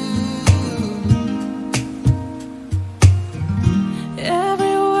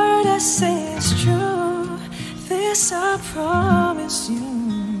 Every word I say is true. This I promise you.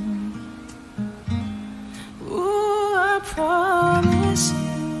 Ooh, I promise you.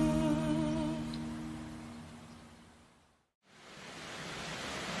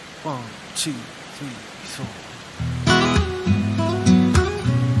 One, two, three, four.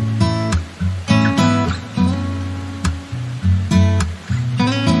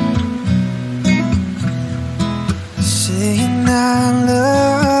 Saying I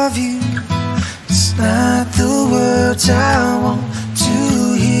love you, it's not the words I want to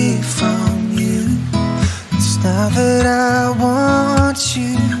hear from you. It's not that I want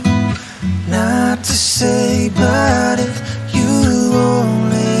you not to say, but if you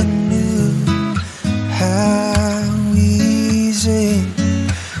only knew how easy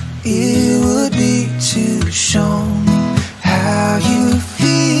it would be to show me how you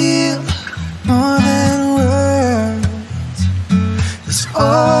feel more than words. It's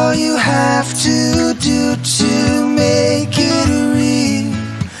all you have to do to make it real.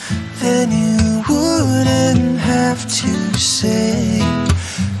 Then you wouldn't have to say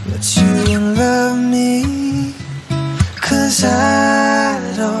that you love me, 'cause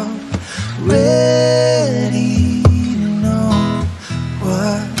I'd already know.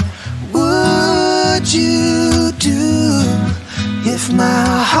 What would you do if my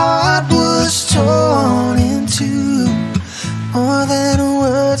heart was torn in two? More than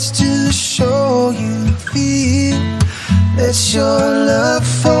words to show you feel that your love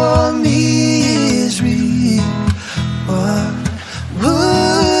for me is real. What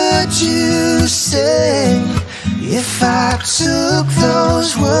would you say if I took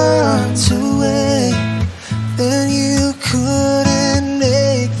those words away? Then you couldn't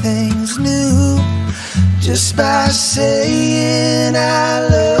make things new just by saying I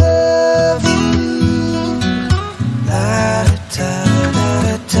love you. La da da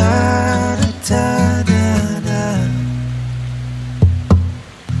da da da da.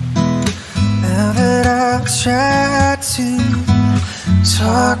 Now that I've tried to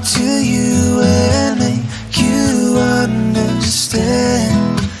talk to you and make you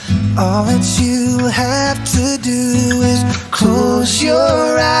understand, all that you have to do is close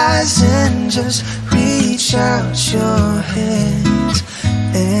your eyes and just reach out your hands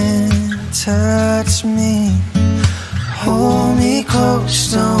and touch me. Hold me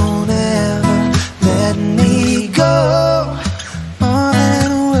close, don't ever let me go. More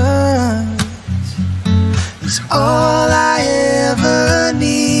than words is all I ever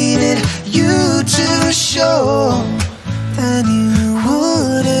needed you to show. Then you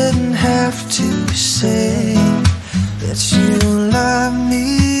would have to say that you love me,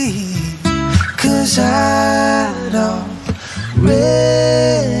 'cause I'd already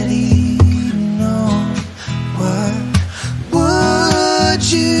know. What would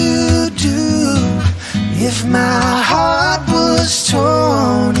you do if my heart was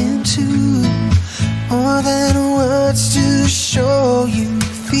torn in two? More than words to show you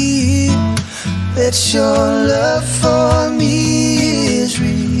feel that your love for me is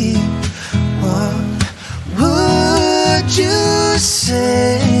real. What would you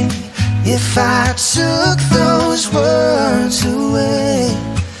say if I took those words away?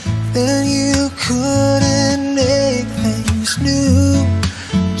 Then you couldn't make things new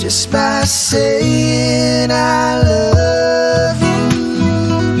just by saying I love you.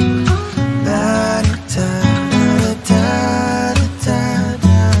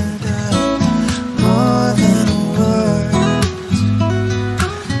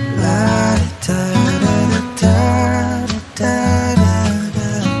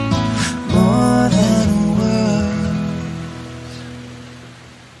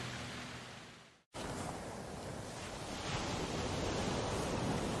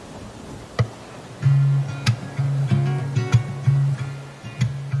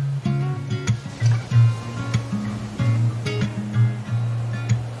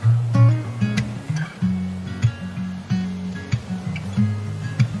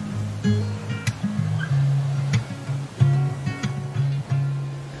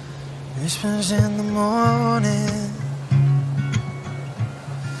 Whispers in the morning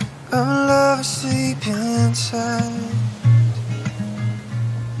of love asleep inside.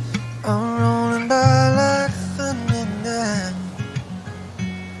 I'm rolling by like thunder now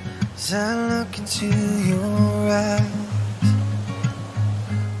as I look into your eyes.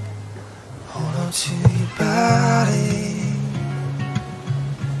 Hold on to your body,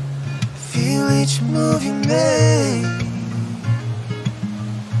 feel each move you make.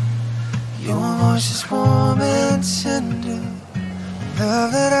 Your voice is warm and tender, love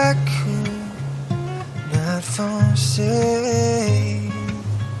that I could not forsake.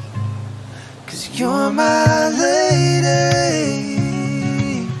 'Cause you're my lady,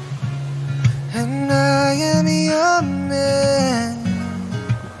 and I am your man.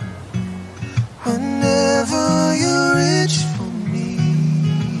 Whenever you reach for me,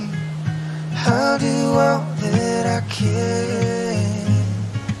 I'll do all that I can.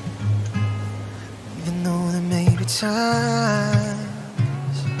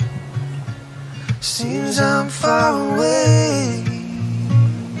 Times seems I'm far away,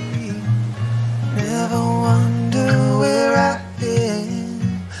 never wonder where I am,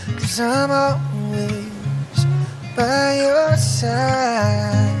 'cause I'm always by your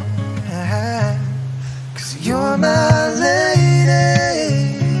side. 'Cause you're my lady,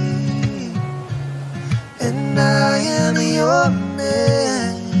 and I am your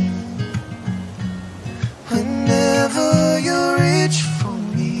man. Whenever you reach for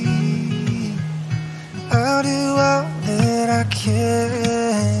me, I'll do all that I can.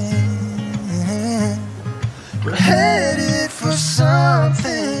 We're headed for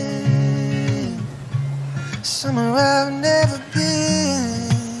something, somewhere I've never been.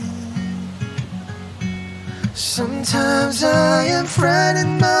 Sometimes I am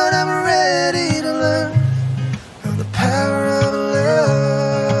frightened, but I'm ready to learn of the power of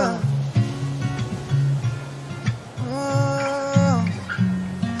love.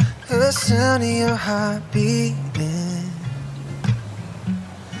 The sound of your heart beating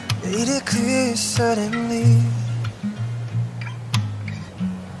made it clear suddenly.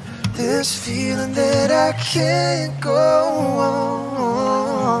 This feeling that I can't go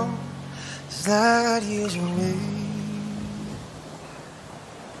on is light years away.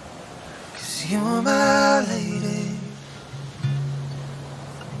 'Cause you're my lady,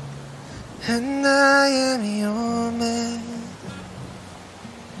 and I am your man.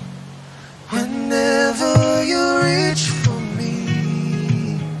 Whenever you reach for me,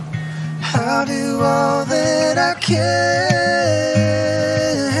 I'll do all that I can.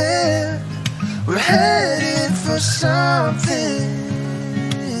 We're headed for something,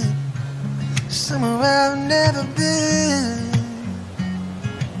 somewhere I've never been.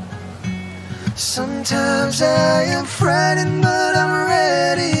 Sometimes I am frightened, but I'm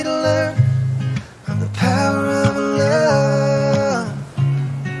ready to learn of the power of love.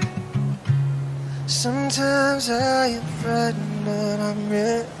 Sometimes I am frightened, but I'm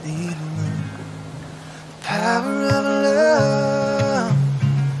ready to learn the power of love.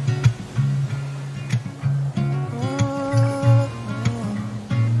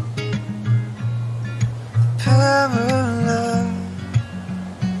 The power of love.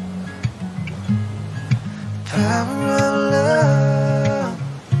 power of love.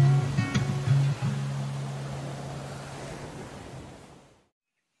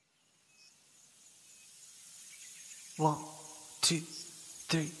 One, two,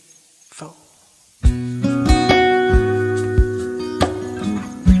 three, four.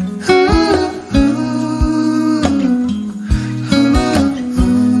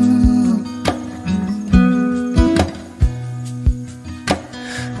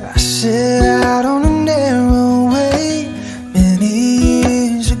 I set out on a narrow way many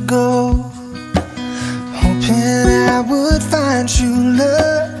years ago, hoping I would find true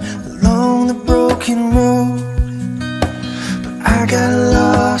love along the broken road. I got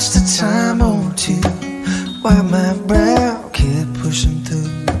lost a time or two while my brow kept pushing through.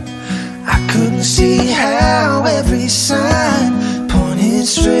 I couldn't see how every sign pointed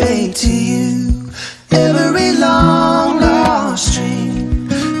straight to you. Every long lost dream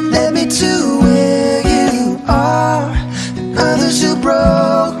led me to where you are, and others who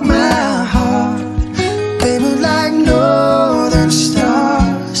broke my heart, they were like northern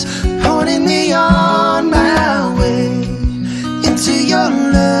stars, pointing me on my way into your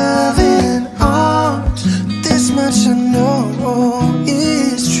loving arms. This much I know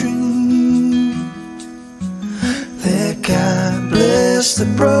is true, that God bless the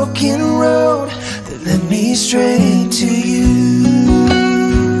broken road that led me straight to you.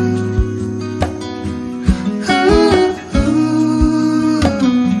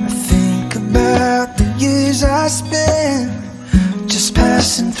 I think about the years I spent just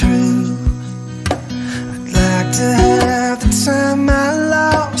passing through. I'd like to have the time I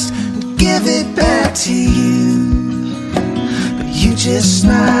lost and give it back to you, but you just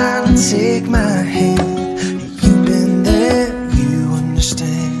smile and take my hand. You've been there, you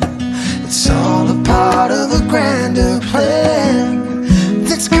understand. It's all a part of a grander plan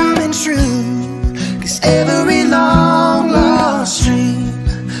that's coming true. 'Cause every long lost dream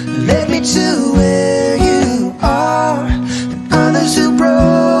led me to where you are, and others who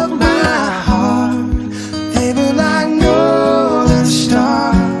broke my heart, they were like northern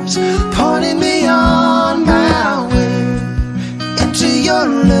stars, pointing me on my way into your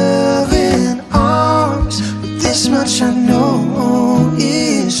loving arms. But this much I know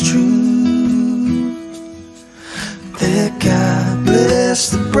is true, that God bless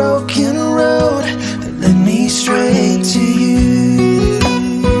the broken road that led me straight to you.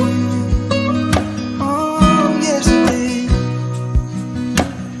 Oh, yes it did.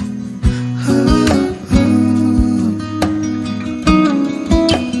 Ooh.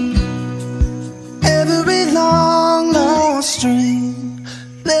 Every long lost dream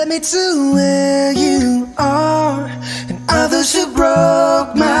led me to where you are, and others who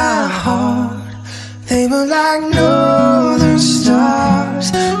broke my heart, they were like northern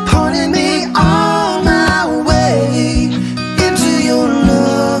stars, pointing me on my way into your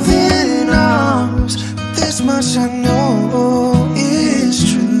loving arms. This much I know is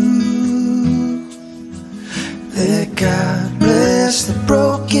true, that God bless the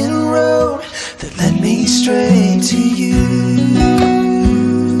broken road that led me straight to you.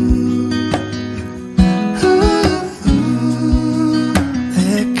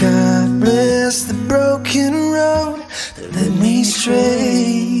 That God bless the broken road that led me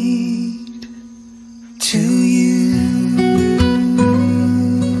straight to you.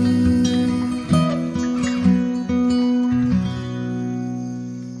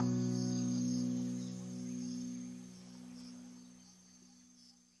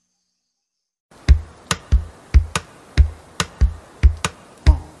 Two,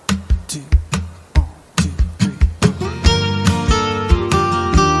 1, 2, 3.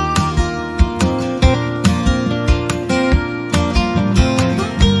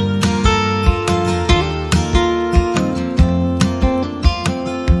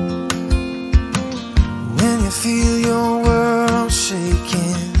 When you feel your world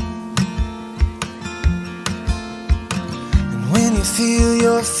shaking, and when you feel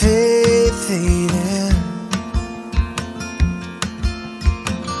your faith fading,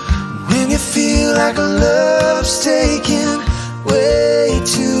 when you feel like love's taking way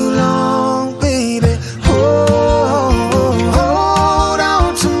too long, baby, hold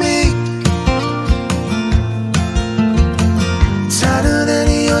on to me, tighter than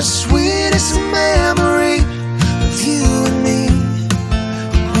your sweetest memory of you and me.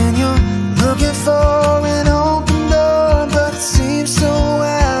 When you're looking for an open door, but it seems so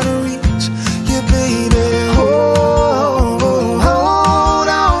out of reach, yeah, baby, hold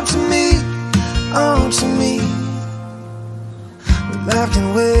on to me, on to me.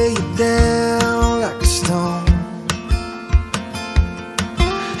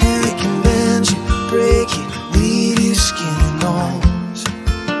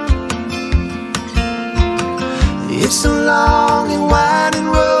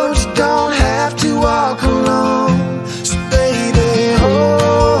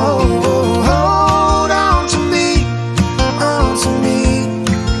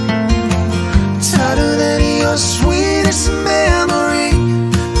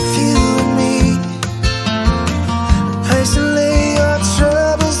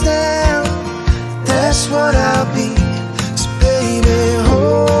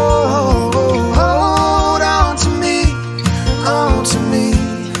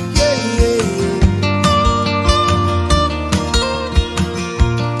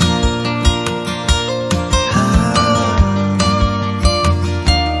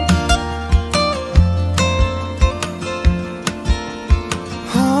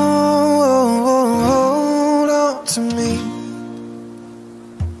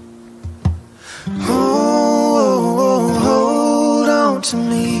 to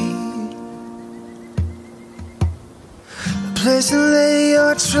me. A place to lay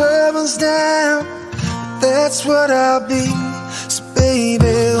your troubles down, that's what I'll be. So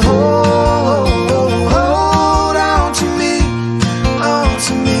baby, hold on to me, on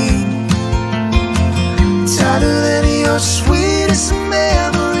to me. Tighter than your sweetest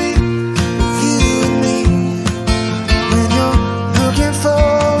memory of you and me. When you're looking for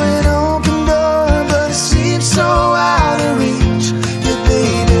an open door, but it seems so out of reach, yeah,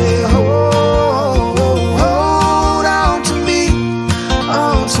 baby, hold on to me,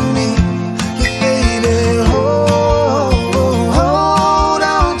 on to me. Yeah, baby, hold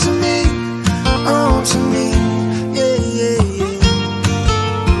on to me, on to me. Yeah, yeah, yeah.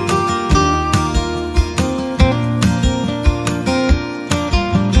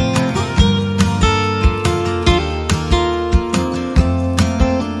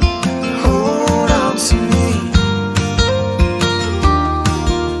 Hold on to me.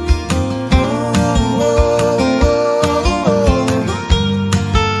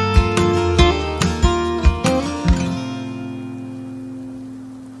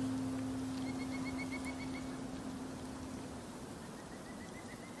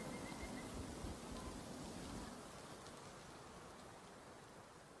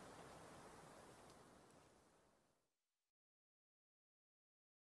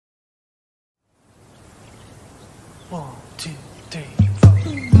 One, two, three, four.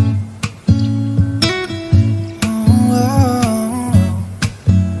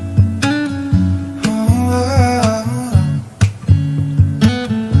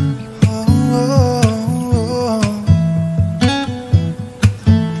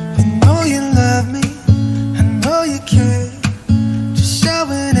 I know you love me, I know you care. Just shout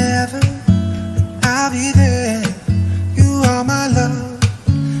whenever, and I'll be there. You are my love,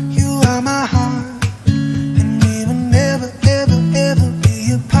 you are my heart, and we will never, ever, ever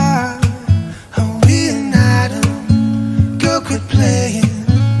be apart. Are we an item? Girl, quit playing.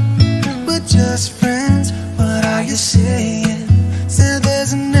 We're just friends, what are you saying? Said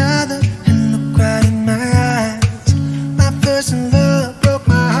there's another, and look right in my eyes. My first love broke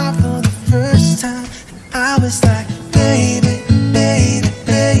my heart for the first time, and I was like, baby, baby,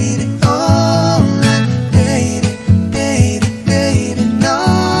 baby, oh, like baby, baby, baby,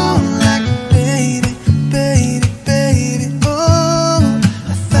 no, like baby, baby, baby, oh,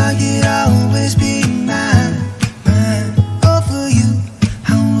 I thought you'd always be mine, mine. Oh, for you,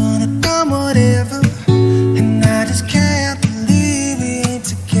 I wanna come whatever, and I just can't believe we ain't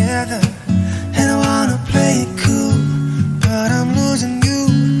together. And I wanna play it cool, but I'm losing you.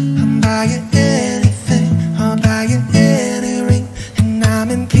 I'm buying anything, I'll buy you any ring, and I'm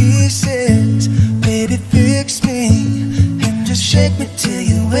in pieces. Baby, fix me, and just shake me till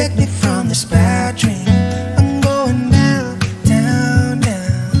you wake me from this bad dream. I'm going down, down,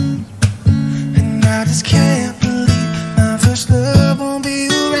 down, and I just can't believe my first love won't be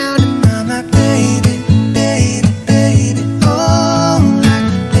around. And I'm like, baby, baby, baby, oh, like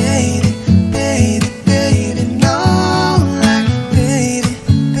baby, baby, baby, no, like baby,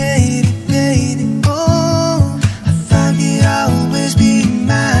 baby, baby, oh, I thought you'd always be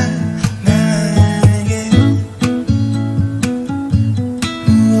mine, mine, yeah.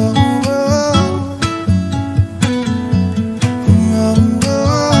 Oh, oh,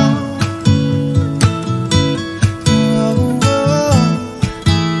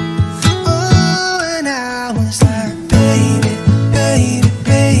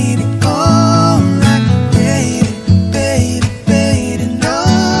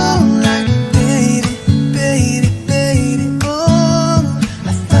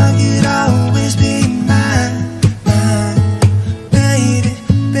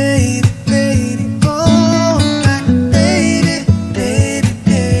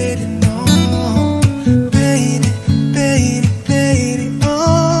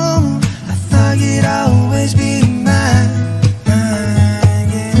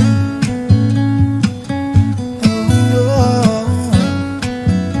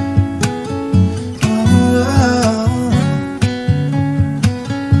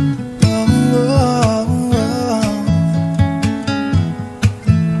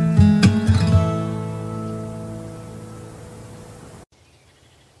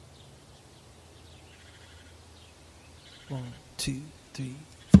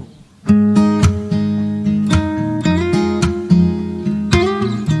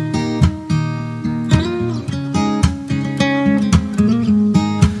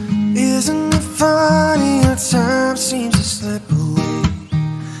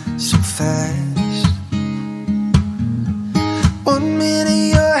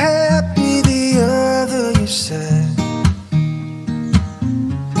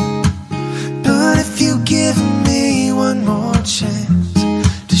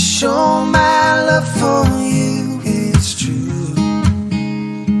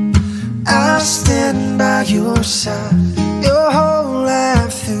 your side your whole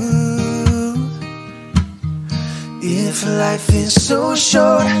life through. If life is so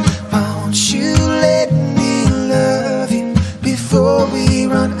short, why won't you let me love you before we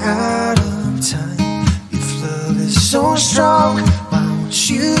run out of time? If love is so strong, why won't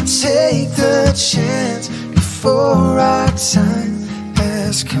you take the chance before our time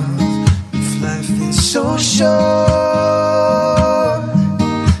has come? If life is so short,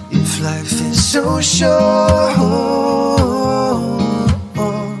 if life is so short,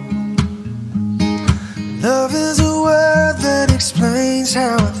 love is a word that explains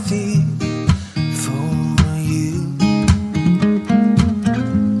how I feel for you.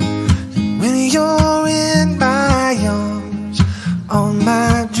 When you're in my arms, all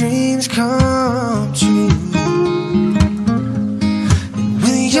my dreams come true. And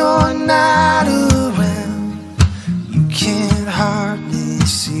when you're not around, you can't hardly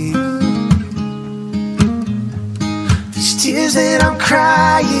see these tears that I'm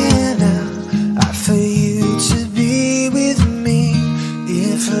crying out are for you to be with me.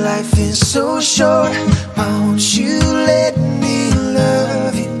 If life is so short, why won't you let me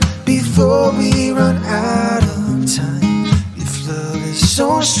love you before we run out of time? If love is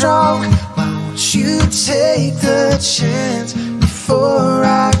so strong, why won't you take the chance before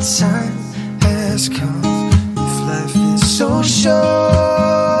our time has come? If life is so short,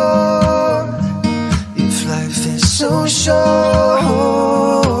 if life is so short,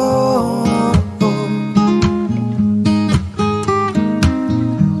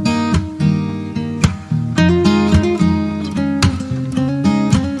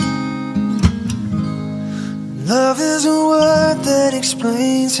 love is a word that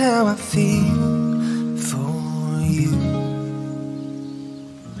explains how I feel for you.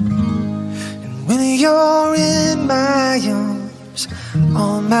 And when you're in my arms,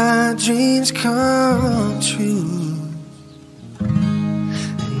 all my dreams come true.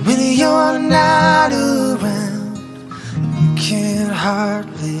 And when you're not around, you can't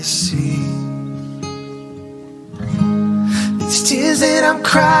hardly see these tears that I'm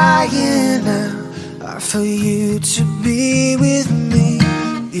crying out are for you to be with me.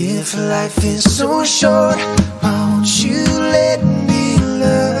 If life is so short, why won't you let me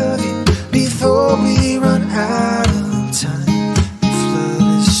love you before we run out of time? If love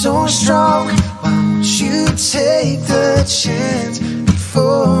is so strong, why won't you take the chance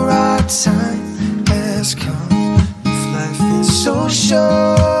before our time has come? If life is so short,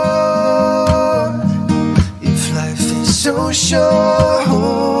 if life is so short,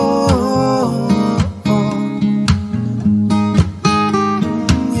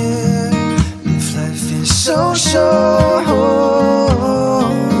 so short, oh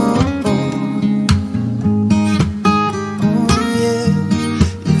yeah,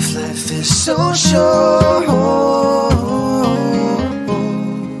 if life is so short,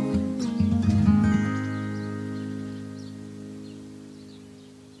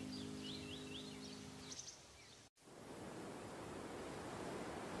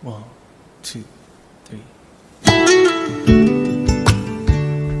 One, two, three.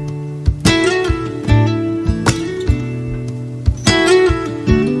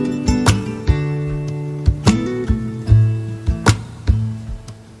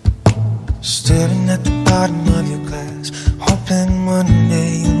 staring at the bottom of your glass, hoping one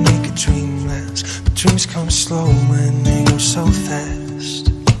day you'll make a dream last. But dreams come slow when they go so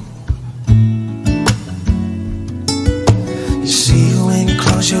fast. You see when you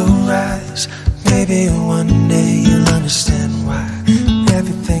close your eyes, maybe one day you'll understand why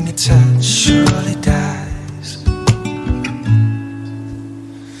everything you touch surely dies.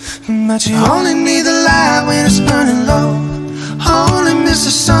 But you only need the light when it's burning low, only miss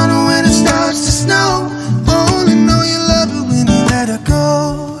the sun when it starts to snow, only know you love her when you let her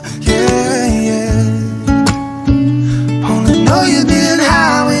go. Yeah, yeah. Only know you've been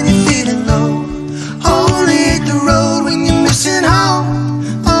high when you're feeling low, only hate the road when you're missing home,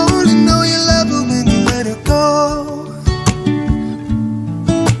 only know you love her when you let her go.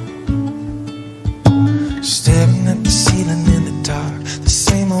 Staring at the ceiling in the dark, the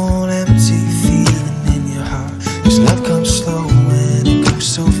same old empty feeling in your heart. 'Cause love comes slow when it goes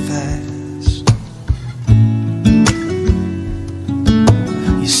so fast.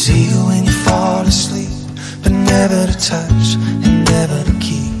 You see her when you fall asleep, but never to touch and never to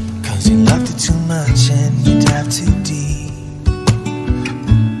keep, 'cause you loved it too much and you dive too deep.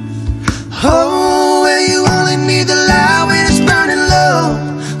 Oh, where you only need the light when it's burning low,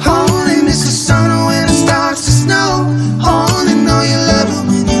 only miss the sun when it starts to snow, only know you love her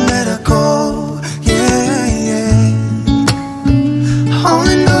when you let her go. Yeah, yeah.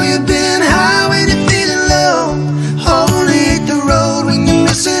 Only know you've been high when you're feeling low,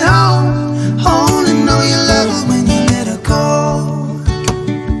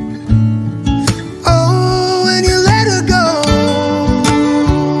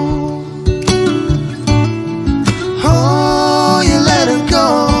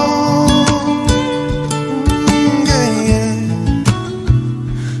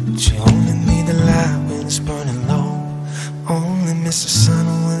 miss the sun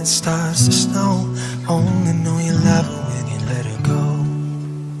when it starts to snow. Only know you love her when you let her go.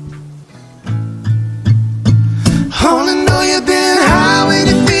 Only know you've been high when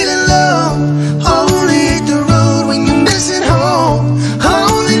you're feeling low. Only hit the road when you're missing home.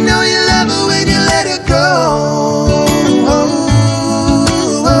 Only know you love her when you let her go.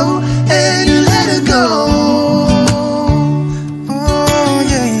 And you let her go. Oh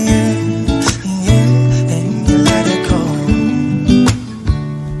yeah, yeah, yeah. And you let her go.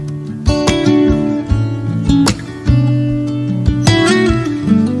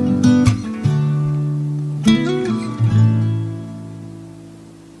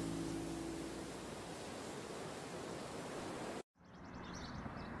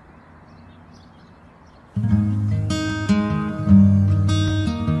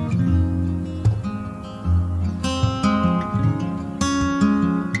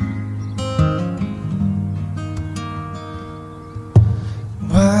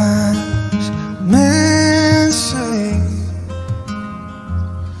 Wise men say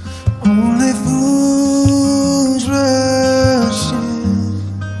only fools rush in,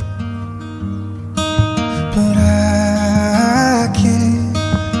 but I can't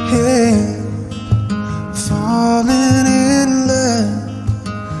help falling in love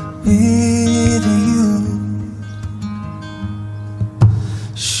with you.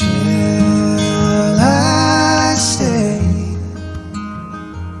 Shall I stay?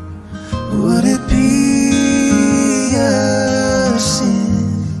 Would it be a sin?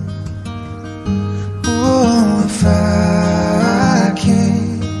 Oh, if I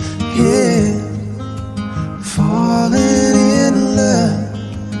can't help falling in love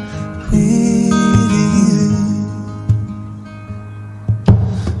with you.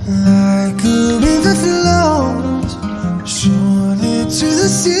 Like a river flows surely to the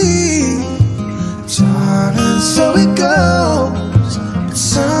sea, darling, so it goes. But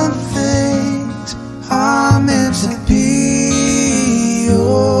some things are meant to be.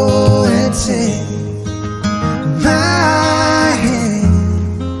 Oh, and take my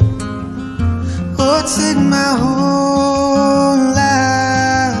hand, or take my whole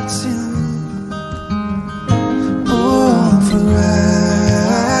life too. Oh, for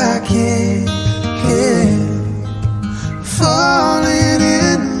I can't help falling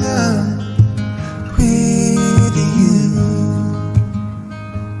in love with you.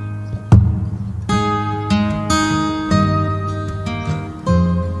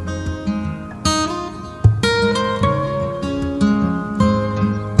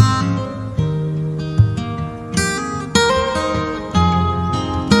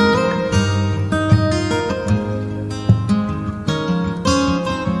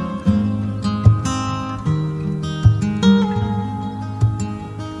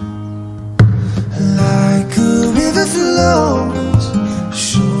 Like a river flows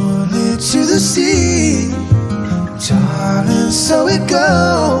surely to the sea, darling, so it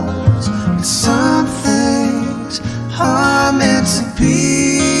goes. But some things are meant to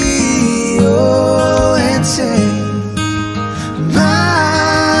be. Oh, and take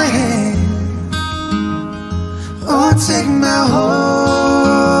my hand, or take my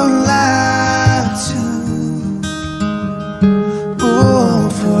whole life too. Oh,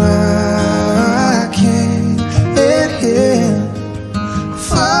 for I can't help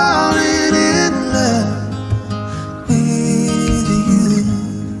falling in love with you.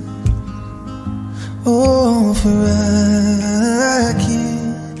 Oh, for I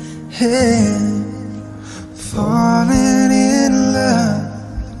can't help falling in love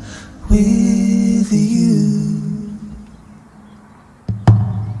with you.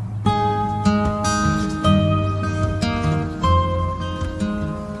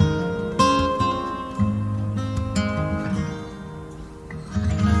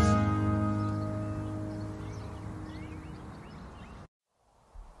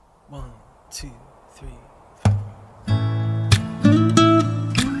 One, two, three.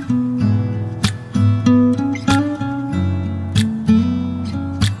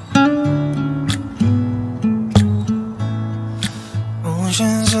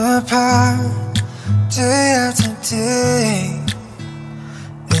 Oceans apart, day after day,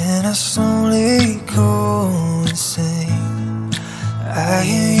 and I slowly go insane. I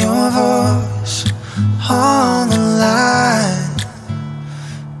hear your voice on the line,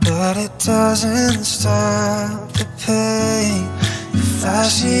 but it doesn't stop the pain. If I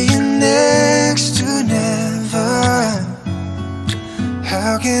see you next to never,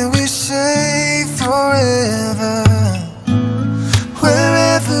 how can we say forever?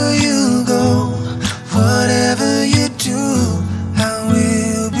 Wherever you go, whatever you do, I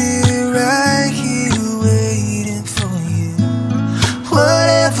will be right here waiting for you.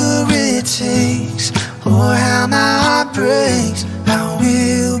 it takes, or how my heart breaks, I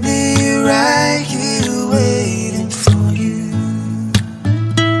will be right here waiting for you.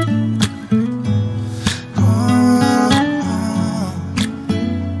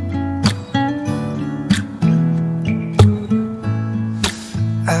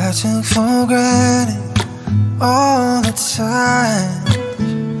 I took for granted all the time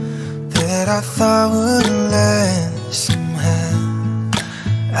that I thought would last somehow.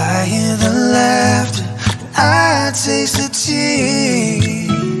 I hear the laughter, I taste the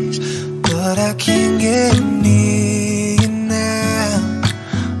tears, but I can't get near you now.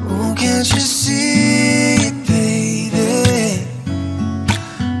 Oh, can't you see it, baby?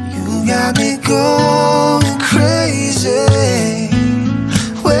 You got me going crazy.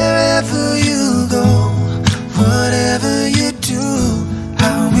 Wherever you go, whatever you do,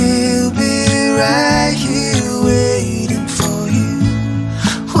 I will be right here waiting for you.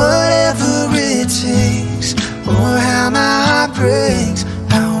 Whatever it takes, or how my heart breaks,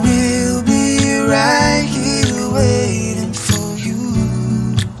 I will be right here waiting for you.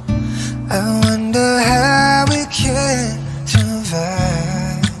 I wonder how we can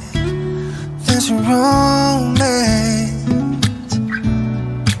survive this romance.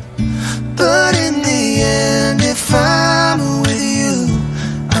 But in the end, if I'm with you,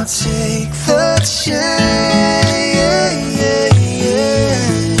 I'll take the chance.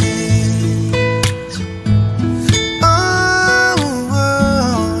 Oh,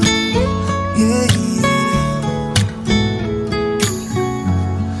 oh, yeah.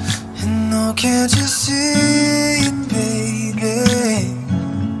 And oh, can't you see it, baby?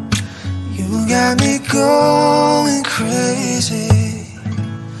 You got me going crazy.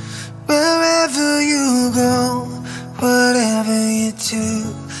 Wherever you go, whatever you do,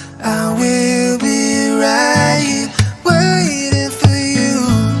 I will be right here waiting for you.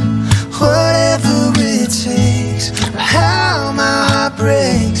 Whatever it takes, how my heart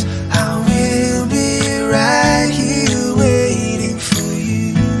breaks, I will be right here waiting for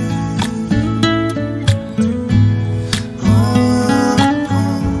you. Oh,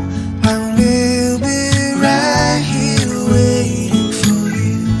 oh, I will be right here waiting for you.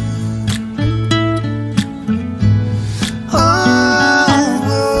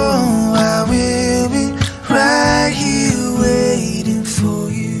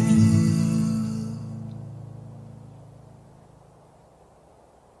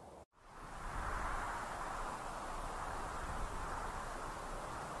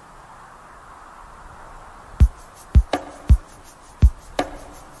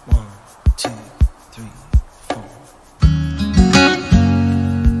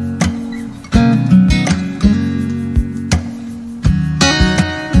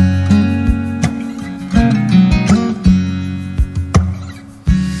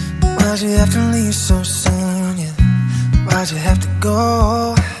 Why'd you have to leave so soon, yeah? Why'd you have to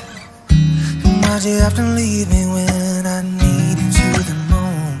go? And why'd you have to leave me when I needed you the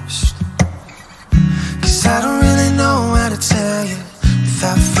most? 'Cause I don't really know how to tell you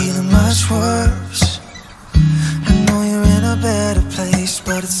without feeling much worse. I know you're in a better place,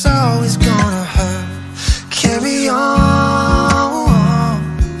 but it's always gonna hurt. Carry on,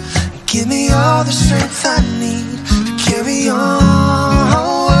 give me all the strength I need to carry on.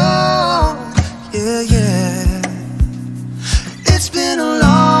 Yeah, yeah. It's been a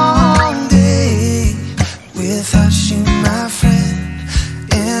long day without you, my friend,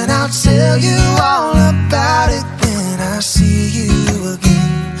 and I'll tell you all about it when I see you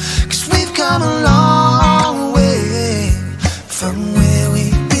again. 'Cause we've come a long way from where we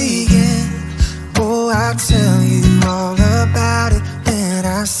began. Oh, I'll tell you all about it when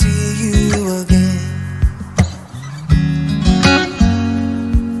I see you again.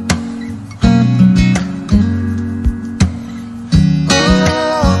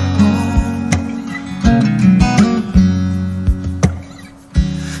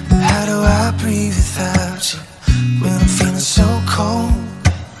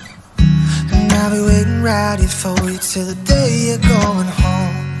 Right here for you till the day you're going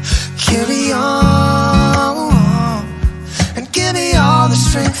home. Carry on and give me all the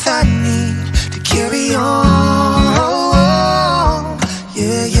strength I need to carry on.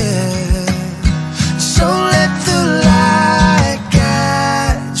 Yeah, yeah. So let the light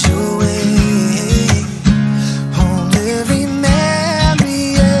guide your way. Hold every memory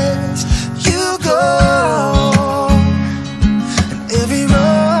as you go, and every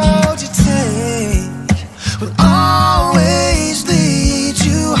road you take will always lead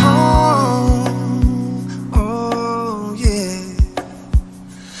you home. Oh yeah.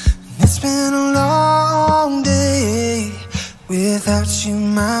 It's been a long day without without you,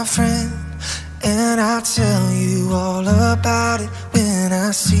 my friend. And I'll tell you all about it when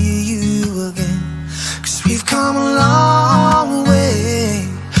I see you again. 'Cause we've come a long way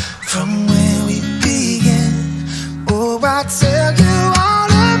from where we began. Oh, I'll tell you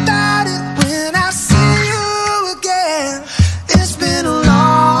all about it when I see you again. It's been a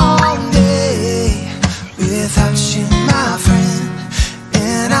long day without you, my friend.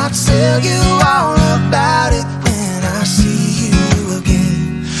 And I'll tell you all about it when I see you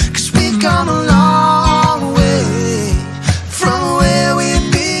again. 'Cause we've come a long way from where we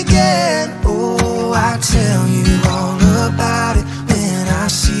began. Oh, I'll tell you all about it when I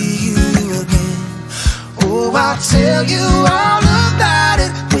see you again. Oh, I'll tell you all about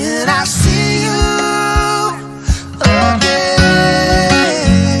it when I see you again.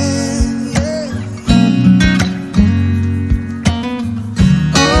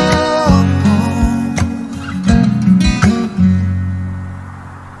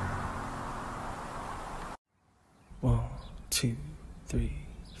 One, two, three.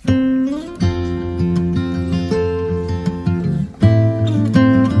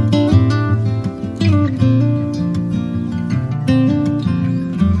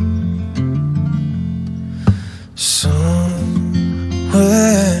 Somewhere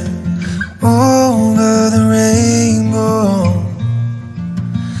over the rainbow,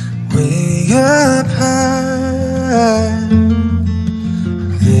 way up high,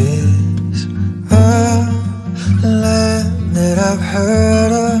 there's a land that I've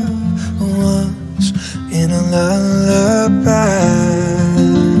heard of once in a lullaby.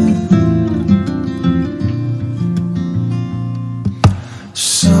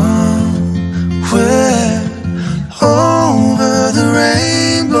 Somewhere over the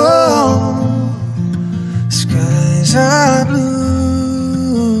rainbow, skies are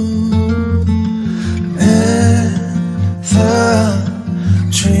blue, and the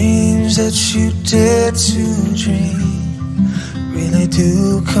dreams that you dare to dream really do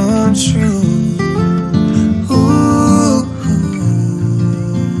come true. Ooh.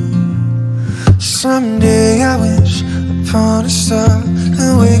 Someday I wish upon a star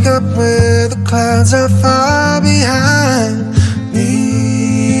and wake up where the clouds are far behind me,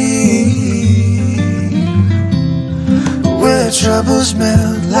 where troubles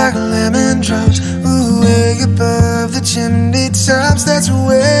melt like lemon drops. Ooh, way above the chimney tops, that's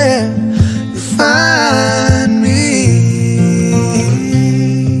where you find me.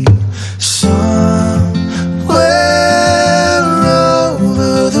 Somewhere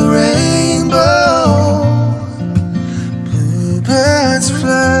over the rainbow, bluebirds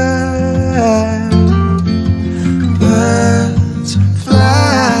fly, birds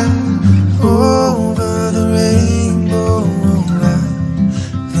fly over the rainbow.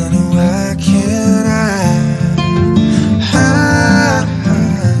 Then why can't I?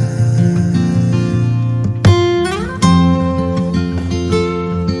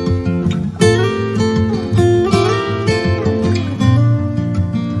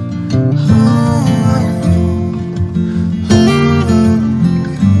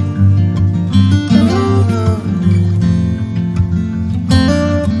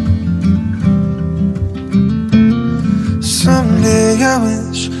 Someday I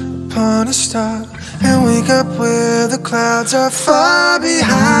wish upon a star and wake up where the clouds are far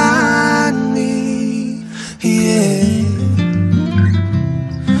behind me, yeah,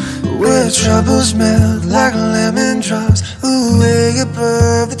 where troubles melt like lemon drops. Ooh, way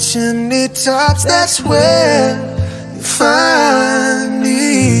above the chimney tops, that's where you find me.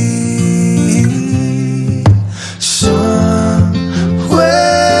 Somewhere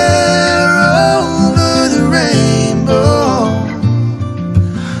over the rainbow,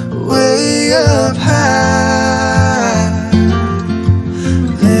 way up high,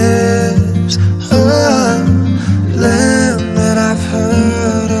 there's a land that I've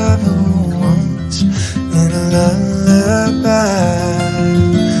heard of once in a lullaby.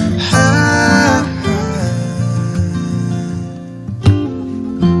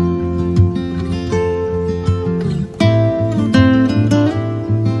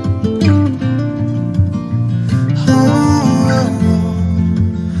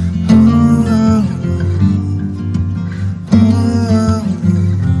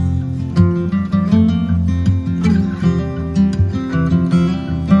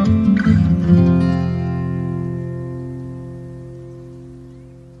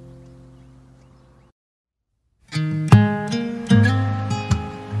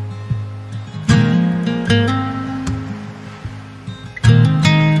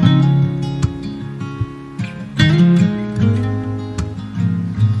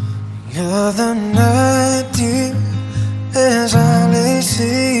 lay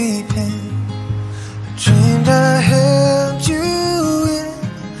sleeping, I dreamed I held you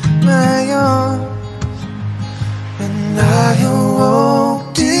in my arms. When I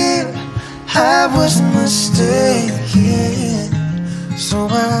awoke, dear, I was mistaken. So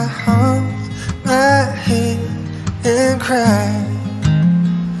I hung my head and cried.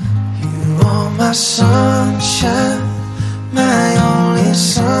 You are my sunshine, my only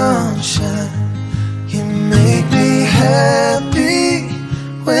sunshine. You make me happy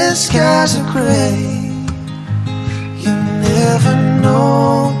when skies are gray. You never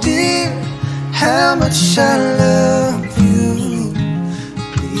know, dear, how much I love you.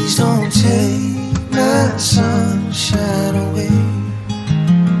 Please don't take my sunshine away.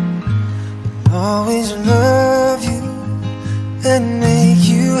 I'll always love you and make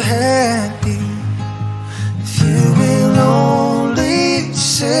you happy. If you will only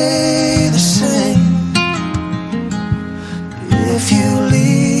say the same. If you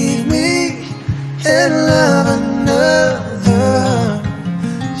leave me and love another,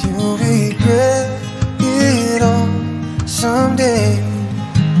 you'll regret it all someday.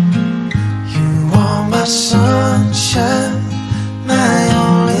 You are my sunshine, my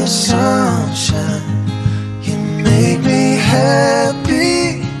only sunshine. You make me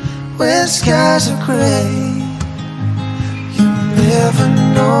happy when skies are gray. You never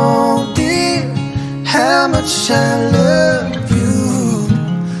know, dear, how much I love you.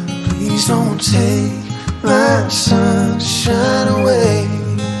 Please don't take my sunshine away.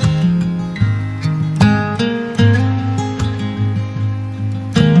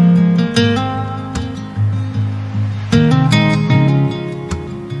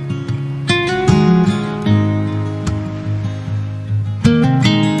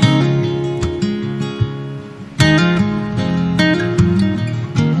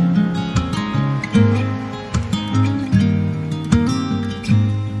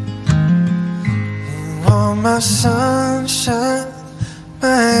 My sunshine,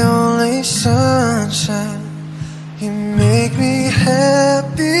 my only sunshine. You make me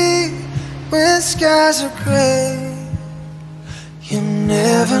happy when skies are gray. You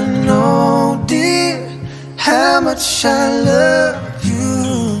never know, dear, how much I love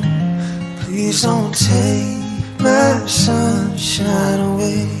you. Please don't take my sunshine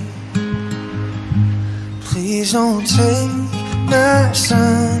away. Please don't take my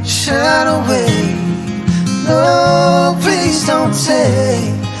sunshine away. No, please don't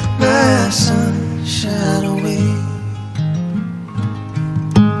take my sunshine away.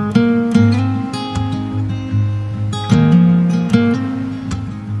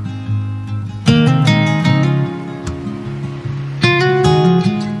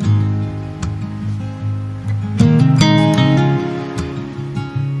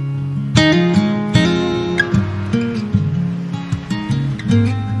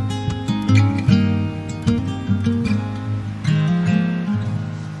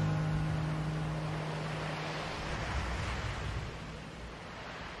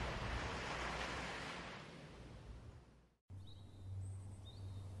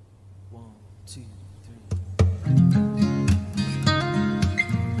 One, two, three.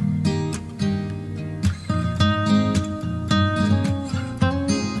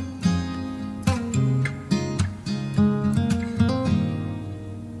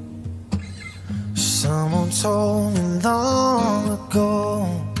 Someone told me long ago,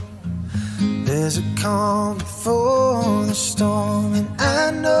 there's a calm before the storm. And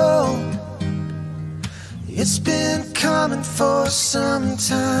I know it's been coming for some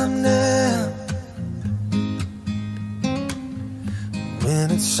time now.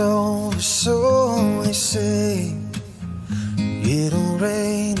 When it's over, so they say, it'll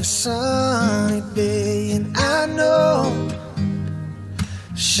rain a sunny day. And I know,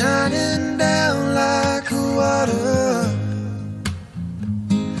 shining down like water.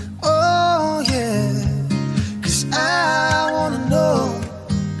 Oh yeah, 'cause I wanna know,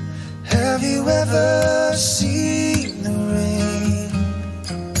 have you ever seen the rain?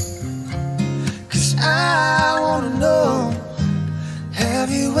 'Cause I wanna know, have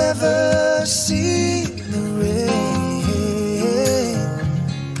you ever seen the rain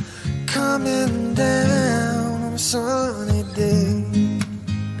coming down on a sunny day?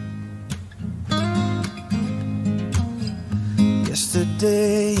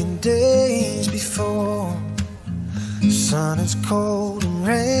 Yesterday and days before, sun is cold and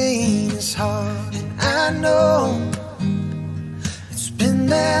rain is hard. And I know it's been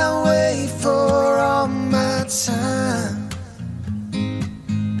that way for all my time,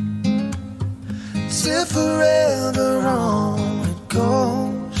 till forever on it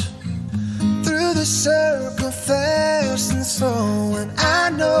goes, through the circle fast and slow. And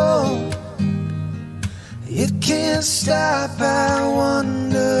know it can't stop, I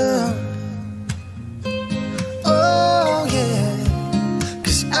wonder. Oh yeah,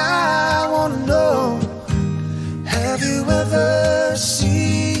 'cause I wanna know, have you ever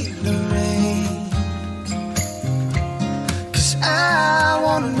seen the rain? 'Cause I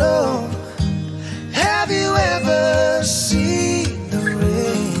wanna know, have you ever seen the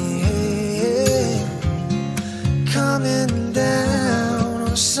rain coming down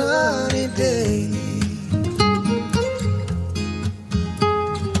on a sunny day?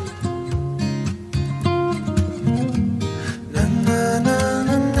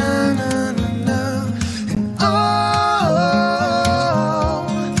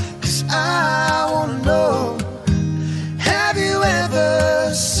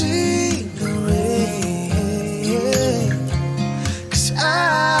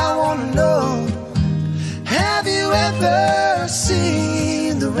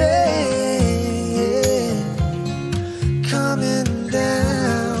 Seen the rain coming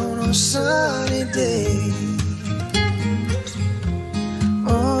down on a sunny day.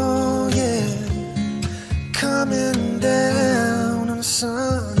 Oh yeah, coming down on a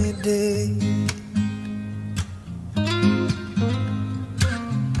sunny day.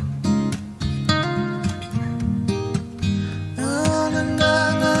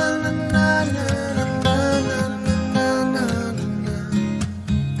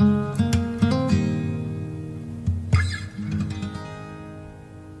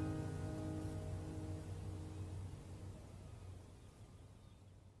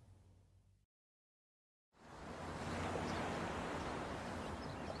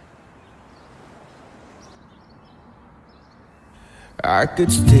 I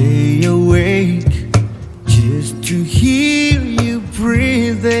could stay awake just to hear you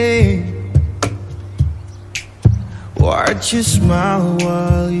breathing, watch you smile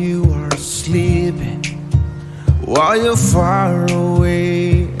while you are sleeping, while you're far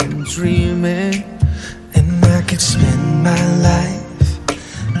away and dreaming. And I could spend my life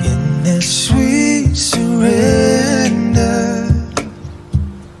in this sweet surrender.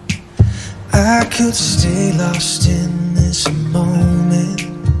 I could stay lost in this moment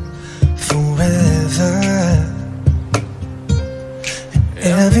forever.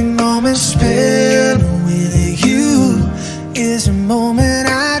 And every moment spent with you is a moment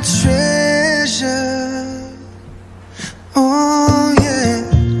I treasure. Oh yeah,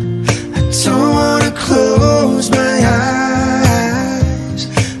 I don't wanna close my eyes,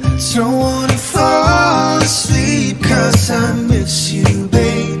 I don't wanna fall asleep, 'cause I miss you,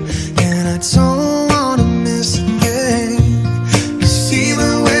 babe. And I don't wanna miss a thing, 'cause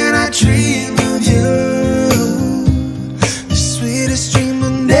even when I dream of you, the sweetest dream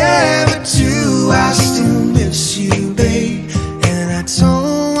will never do, I still miss you, babe. And I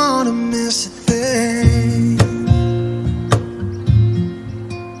don't wanna miss a thing.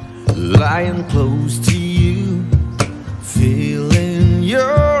 Lying close to you, feeling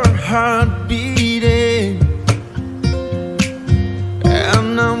your heart beating,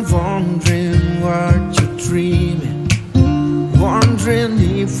 and I'm wondering what you're dreaming, wondering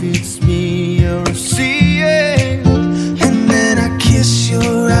if it's me you're seeing. And then I kiss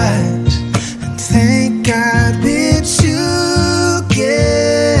your eyes and thank God we're together.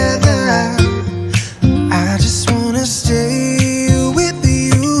 I just wanna stay with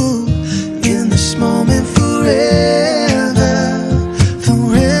you in this moment forever,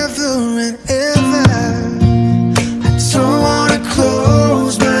 forever and ever. I don't wanna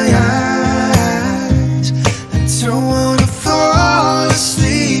close my eyes, I don't wanna fall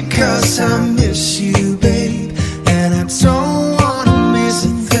asleep, 'cause I miss you, babe. And I don't wanna miss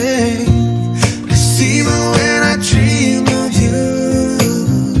a thing, 'cause even when I dream of you,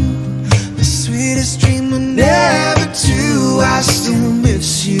 the sweetest dream will never do, I still miss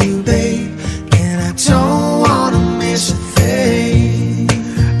you, babe. And I don't wanna miss a thing.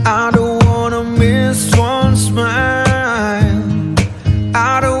 I don't wanna miss one smile,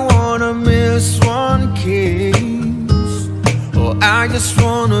 I don't wanna miss one kiss. Oh, I just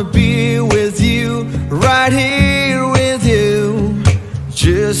wanna be with you, right here with you,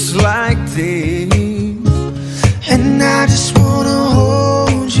 just like this. And I just wanna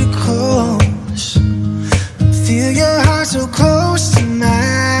hold you close, feel your heart so close to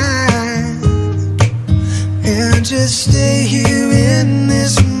mine, and just stay here in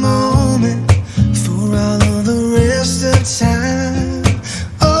this moment for all of the rest of time.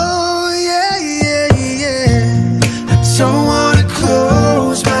 Oh yeah, yeah, yeah. I don't wanna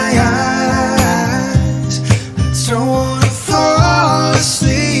close my eyes, I don't wanna fall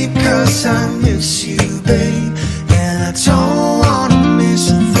asleep, 'cause I miss you, babe. And I don't wanna miss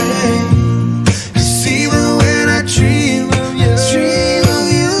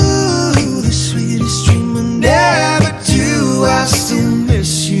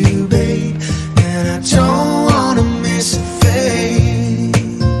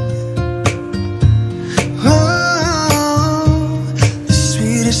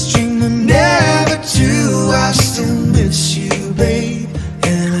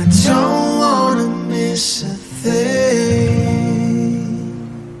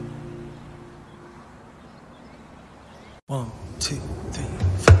 1, 2, 3,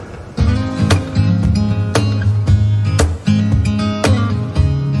 4.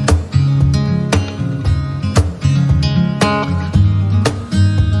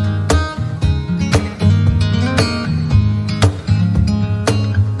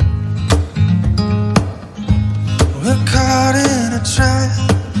 We're caught in a trap.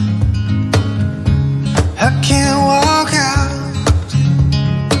 I can't walk out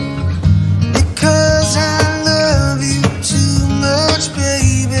because I love you too much,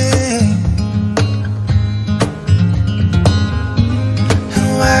 baby. And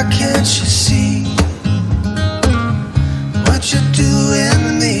why can't you see what you're doing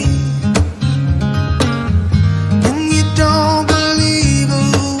to me? And you don't believe a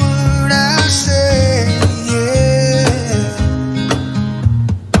word I say, yeah.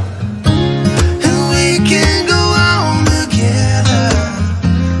 And we can go on together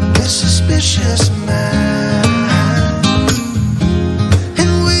with suspicious minds,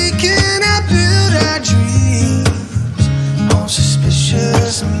 and we cannot build our dreams on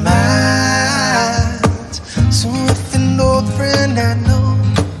suspicious minds. So if an old friend I know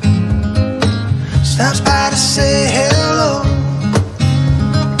stops by to say hello,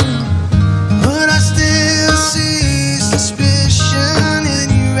 but I still see suspicion in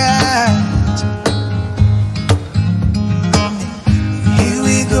your eyes. Here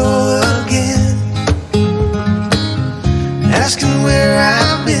we go again, asking where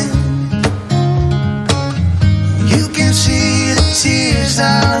I've been. You can see the tears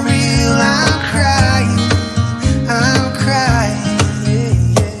are real. I'm crying, yeah,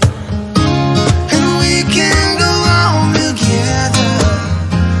 yeah. And we can go on together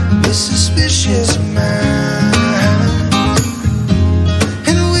with suspicious minds,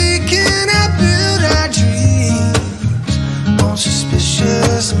 and we cannot build our dreams on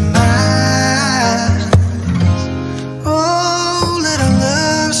suspicious minds. Oh, let our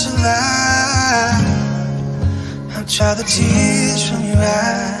love survive. I'll dry the tears from your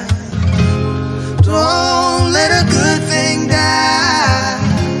eyes. Don't let a good thing die.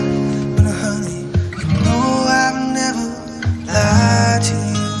 But honey, you know I've never lied to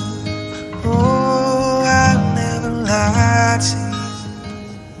you. Oh, I've never lied to you.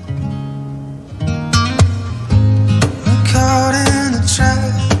 I'm caught in a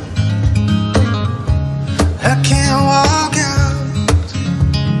trap. I can't walk out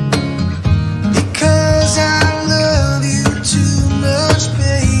because I love you too much,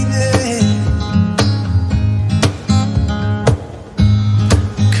 baby.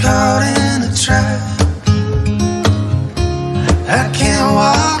 Caught in a trap. I can't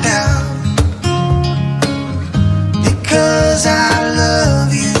walk out because I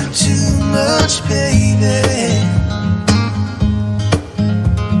love you too much, baby.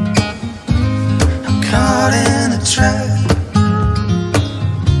 I'm caught in a trap.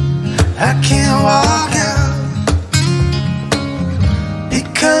 I can't walk out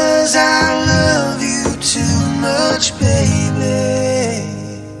because I love you too much, baby.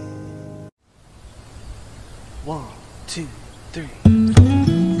 1, 2, 3.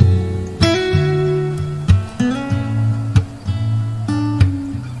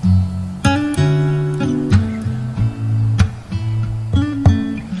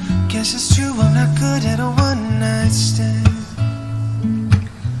 Guess it's true, I'm not good at a one-night stand,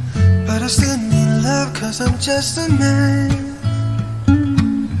 but I still need love 'cause I'm just a man.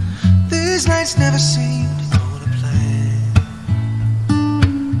 These nights never seem to go to plan.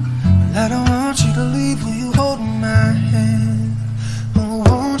 Well, I don't want you to leave, will you hold my hand? Oh,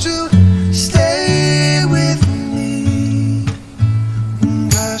 won't you stay with me?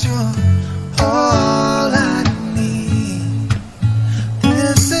 'Cause you're all I need.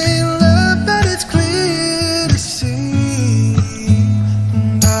 This ain't love, but it's clear to see.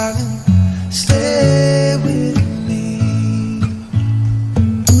 Darling, stay with me.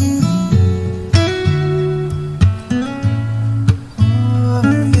 Oh,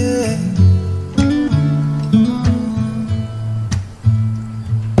 yeah.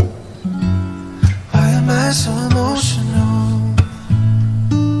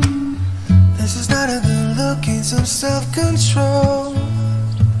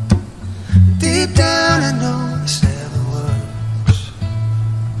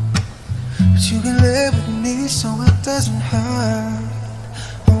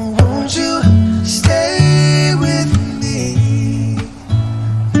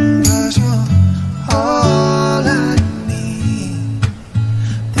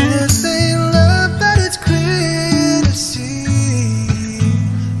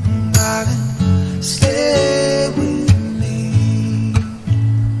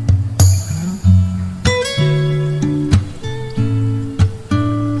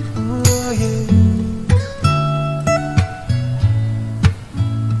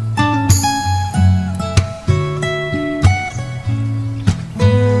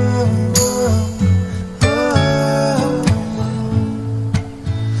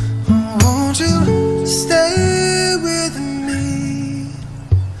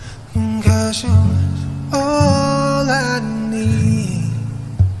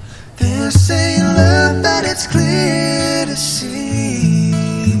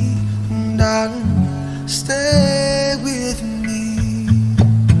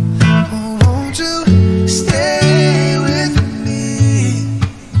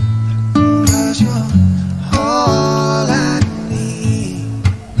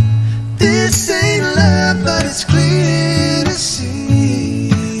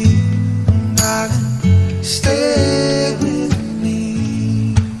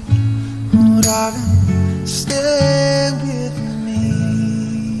 darling, stay with me.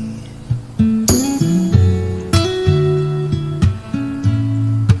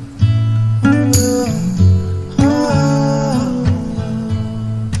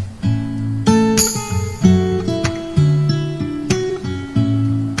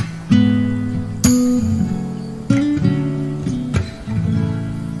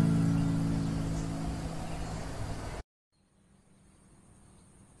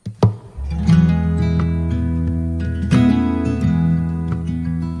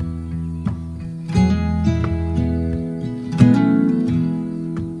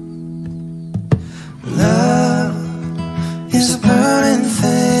 Is a burning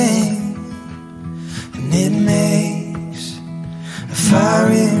thing, and it makes a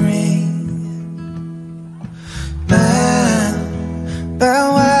fiery ring. Man, by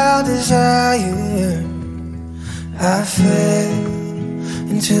wild desire, I fell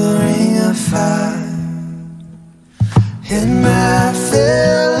into a ring of fire, and I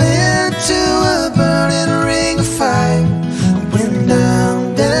fell into a burning ring of fire. I went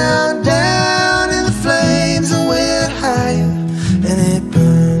down, down, down in the flames and went higher. And it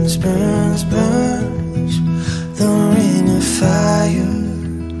burns, burns, burns, the ring of fire,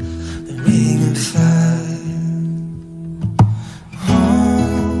 the ring of fire. Oh,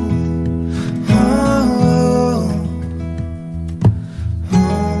 oh,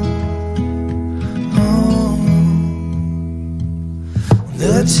 oh, oh.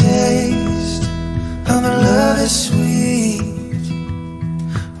 The taste of the love is sweet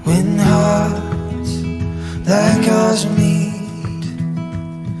when hearts like ours meet.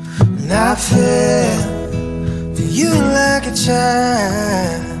 And I fell for you like a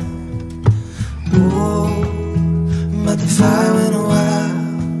child. Oh, but the fire went wild.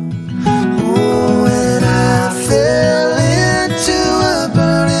 Oh, and I fell into a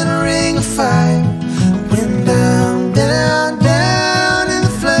burning ring of fire. I went down, down, down in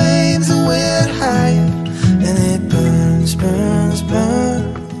the flames and went higher. And it burns, burns,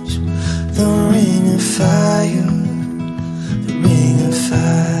 burns, the ring of fire, the ring of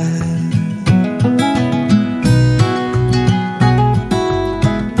fire.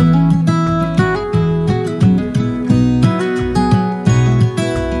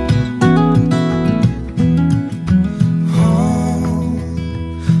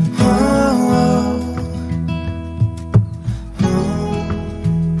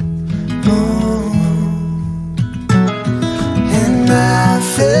 And I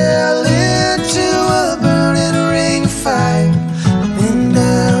fell into a burning ring of fire. I went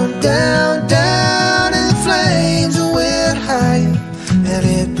down, down, down in the flames and went higher. And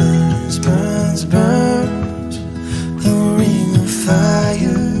it burns, burns, burns, the ring of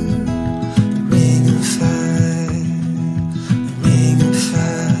fire, the ring of fire, the ring of fire,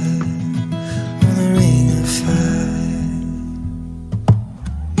 oh, the ring of fire.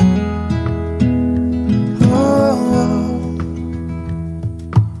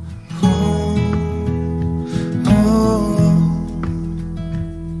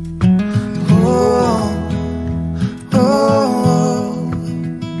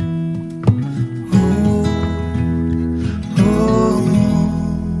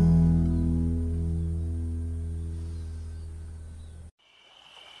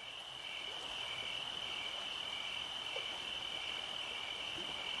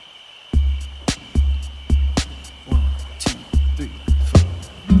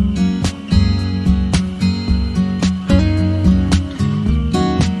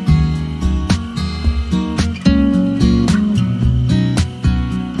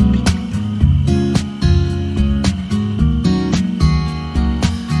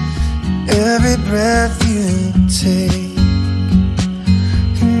 Every breath you take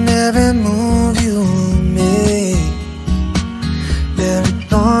and every move you make, every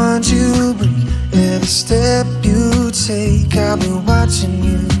bond you break, every step you take, I'll be watching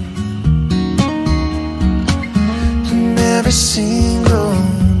you. And every single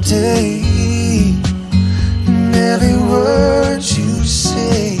day, and every word you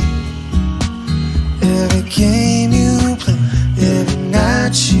say, every game you play, every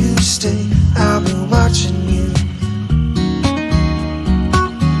night you stay, I'll be watching you.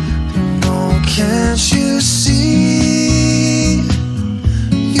 Oh, can't you see?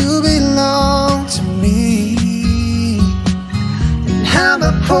 You belong to me. And how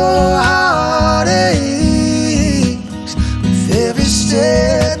my poor heart aches with every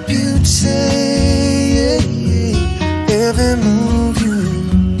step you take, every move you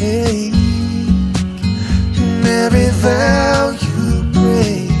make, and every vow you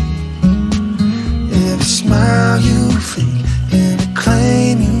break, every smile you fake, every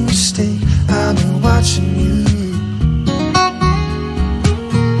claim you stake.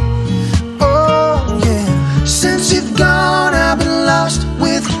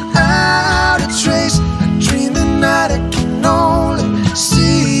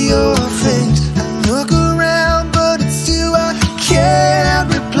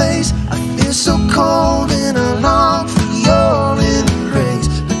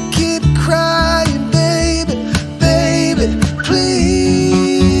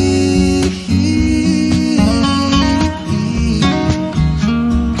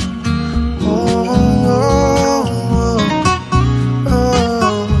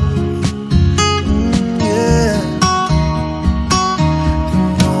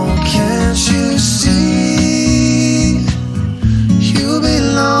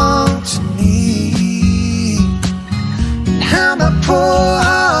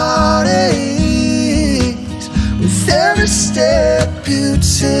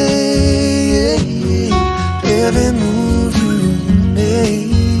 take, every move you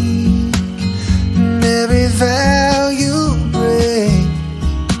make, and every vow you break,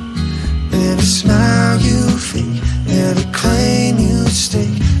 every smile you fake, every claim you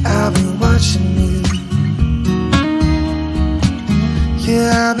stake. I'll be watching you.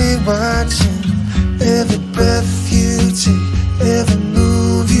 Yeah, I'll be watching every breath you take, every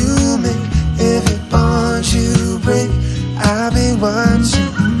move you make, every bond you break. I'll be watching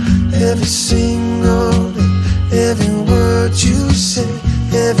every single day, every word you say,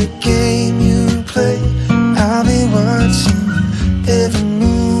 every game you play. I'll be watching every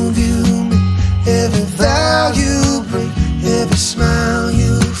move you make, every vow you break, every smile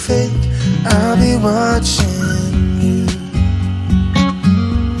you fake. I'll be watching you.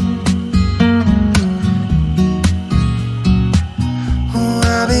 Oh,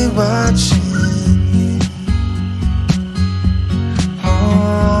 I'll be watching you.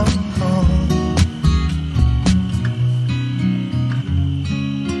 Oh, oh.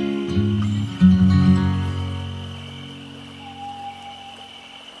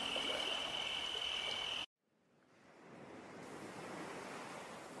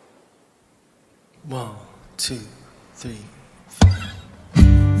 One, two, three, four.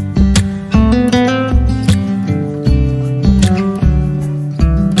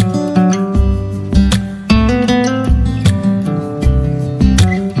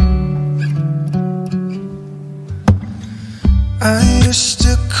 I used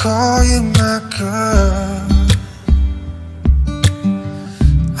to call you my girl.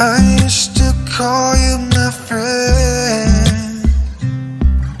 I used to call you my friend.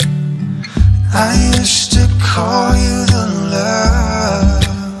 I used to call you the love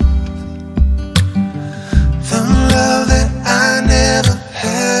that I never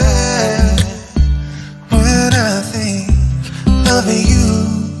had. When I think of you,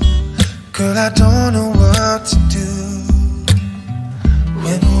 girl, I don't know what to do.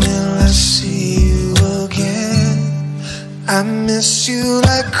 When will I see you again? I miss you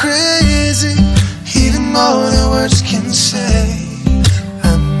like crazy, even more than words can say.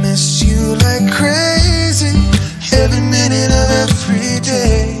 I miss you like crazy, every minute of every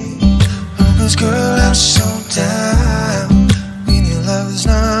day. Oh, 'cause girl, I'm so down when your love is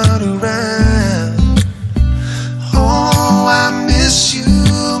not around. Oh, I miss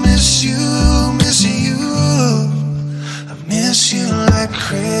you, miss you, miss you. I miss you like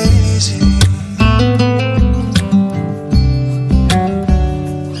crazy.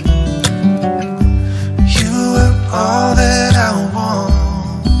 You were all that I want.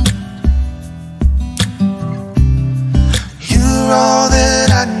 You're all that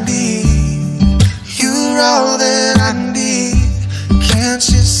I need. You're all that I need. Can't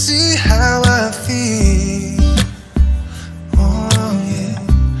you see how I feel? Oh yeah.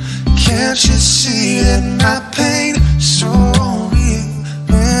 Can't you see that my pain is so real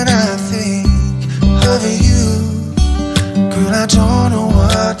when I think of you? Girl, I don't know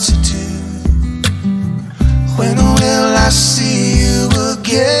what to do. When will I see you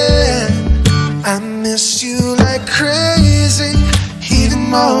again? I miss you like crazy, even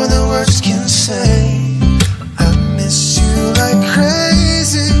more than words can say. I miss you like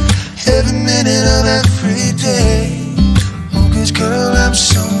crazy, every minute of every day. Oh, 'cause girl, I'm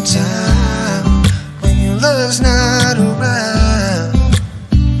so down when your love's not around.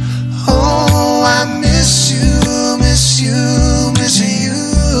 Oh, I miss you, miss you, miss you.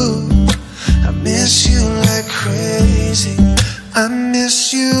 I miss you like crazy. I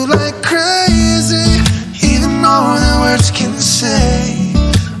miss you like crazy, even more than words can say.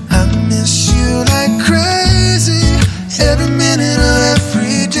 I miss you like crazy, every minute of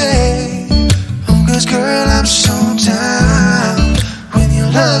every day. Oh, 'cause girl, I'm so down when your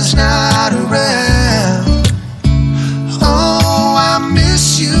love's not around. Oh, I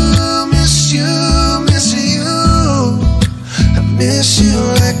miss you, miss you, miss you. I miss you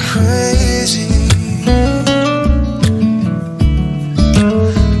like crazy.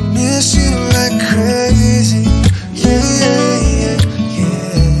 Miss you like crazy. Yeah, yeah, yeah,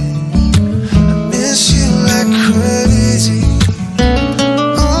 yeah. I miss you like crazy.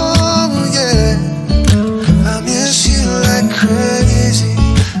 Oh yeah, I miss you like crazy.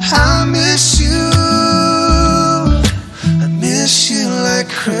 I miss you. I miss you like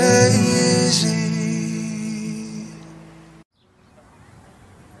crazy.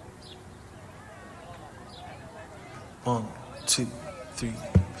 One, two, three,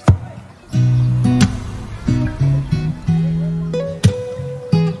 four.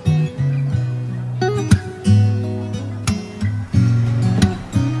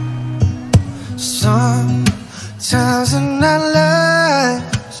 Sometimes when I lie,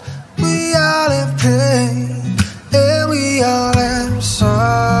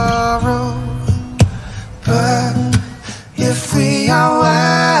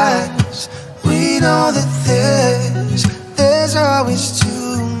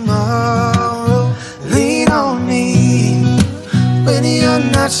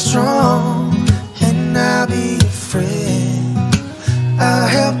 not strong, and I'll be your friend. I'll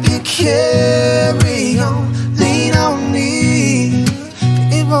help you carry on, lean on me.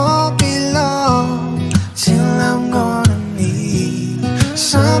 It won't be long till I'm gonna need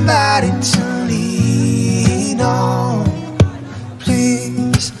somebody to lean on.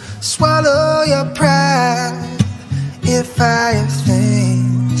 Please swallow your pride if I have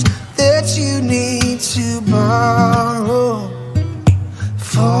things that you need to borrow.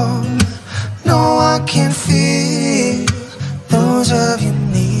 For no one can feel those of your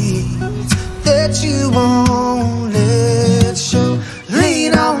needs that you won't let show.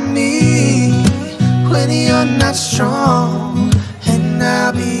 Lean on me when you're not strong, and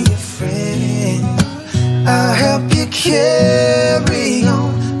I'll be your friend. I'll help you carry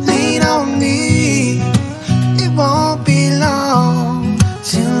on, lean on me. It won't be long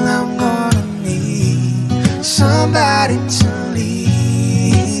till I'm gonna need somebody to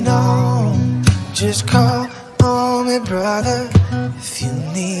lean on. Just call on me, brother, if you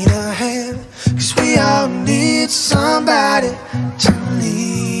need a hand, 'cause we all need somebody to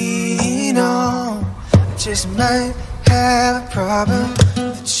lean on. Just might have a problem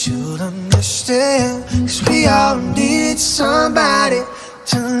that you'll understand, 'cause we all need somebody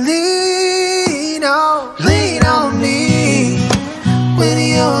to lean on. Lean on me when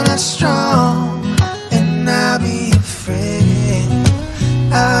you're not strong, and I'll be your friend.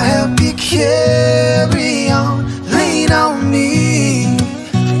 I'll help you carry on, lean on me.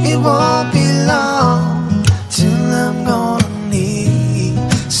 It won't be long till I'm gonna need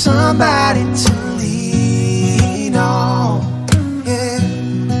somebody to lean on. Yeah.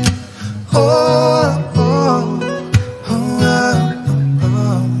 Oh, oh, oh, oh,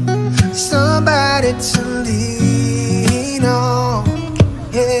 oh. Somebody to lean on.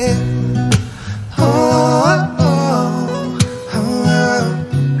 Yeah. Oh, oh, oh, oh,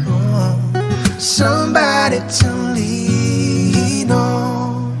 oh. Somebody to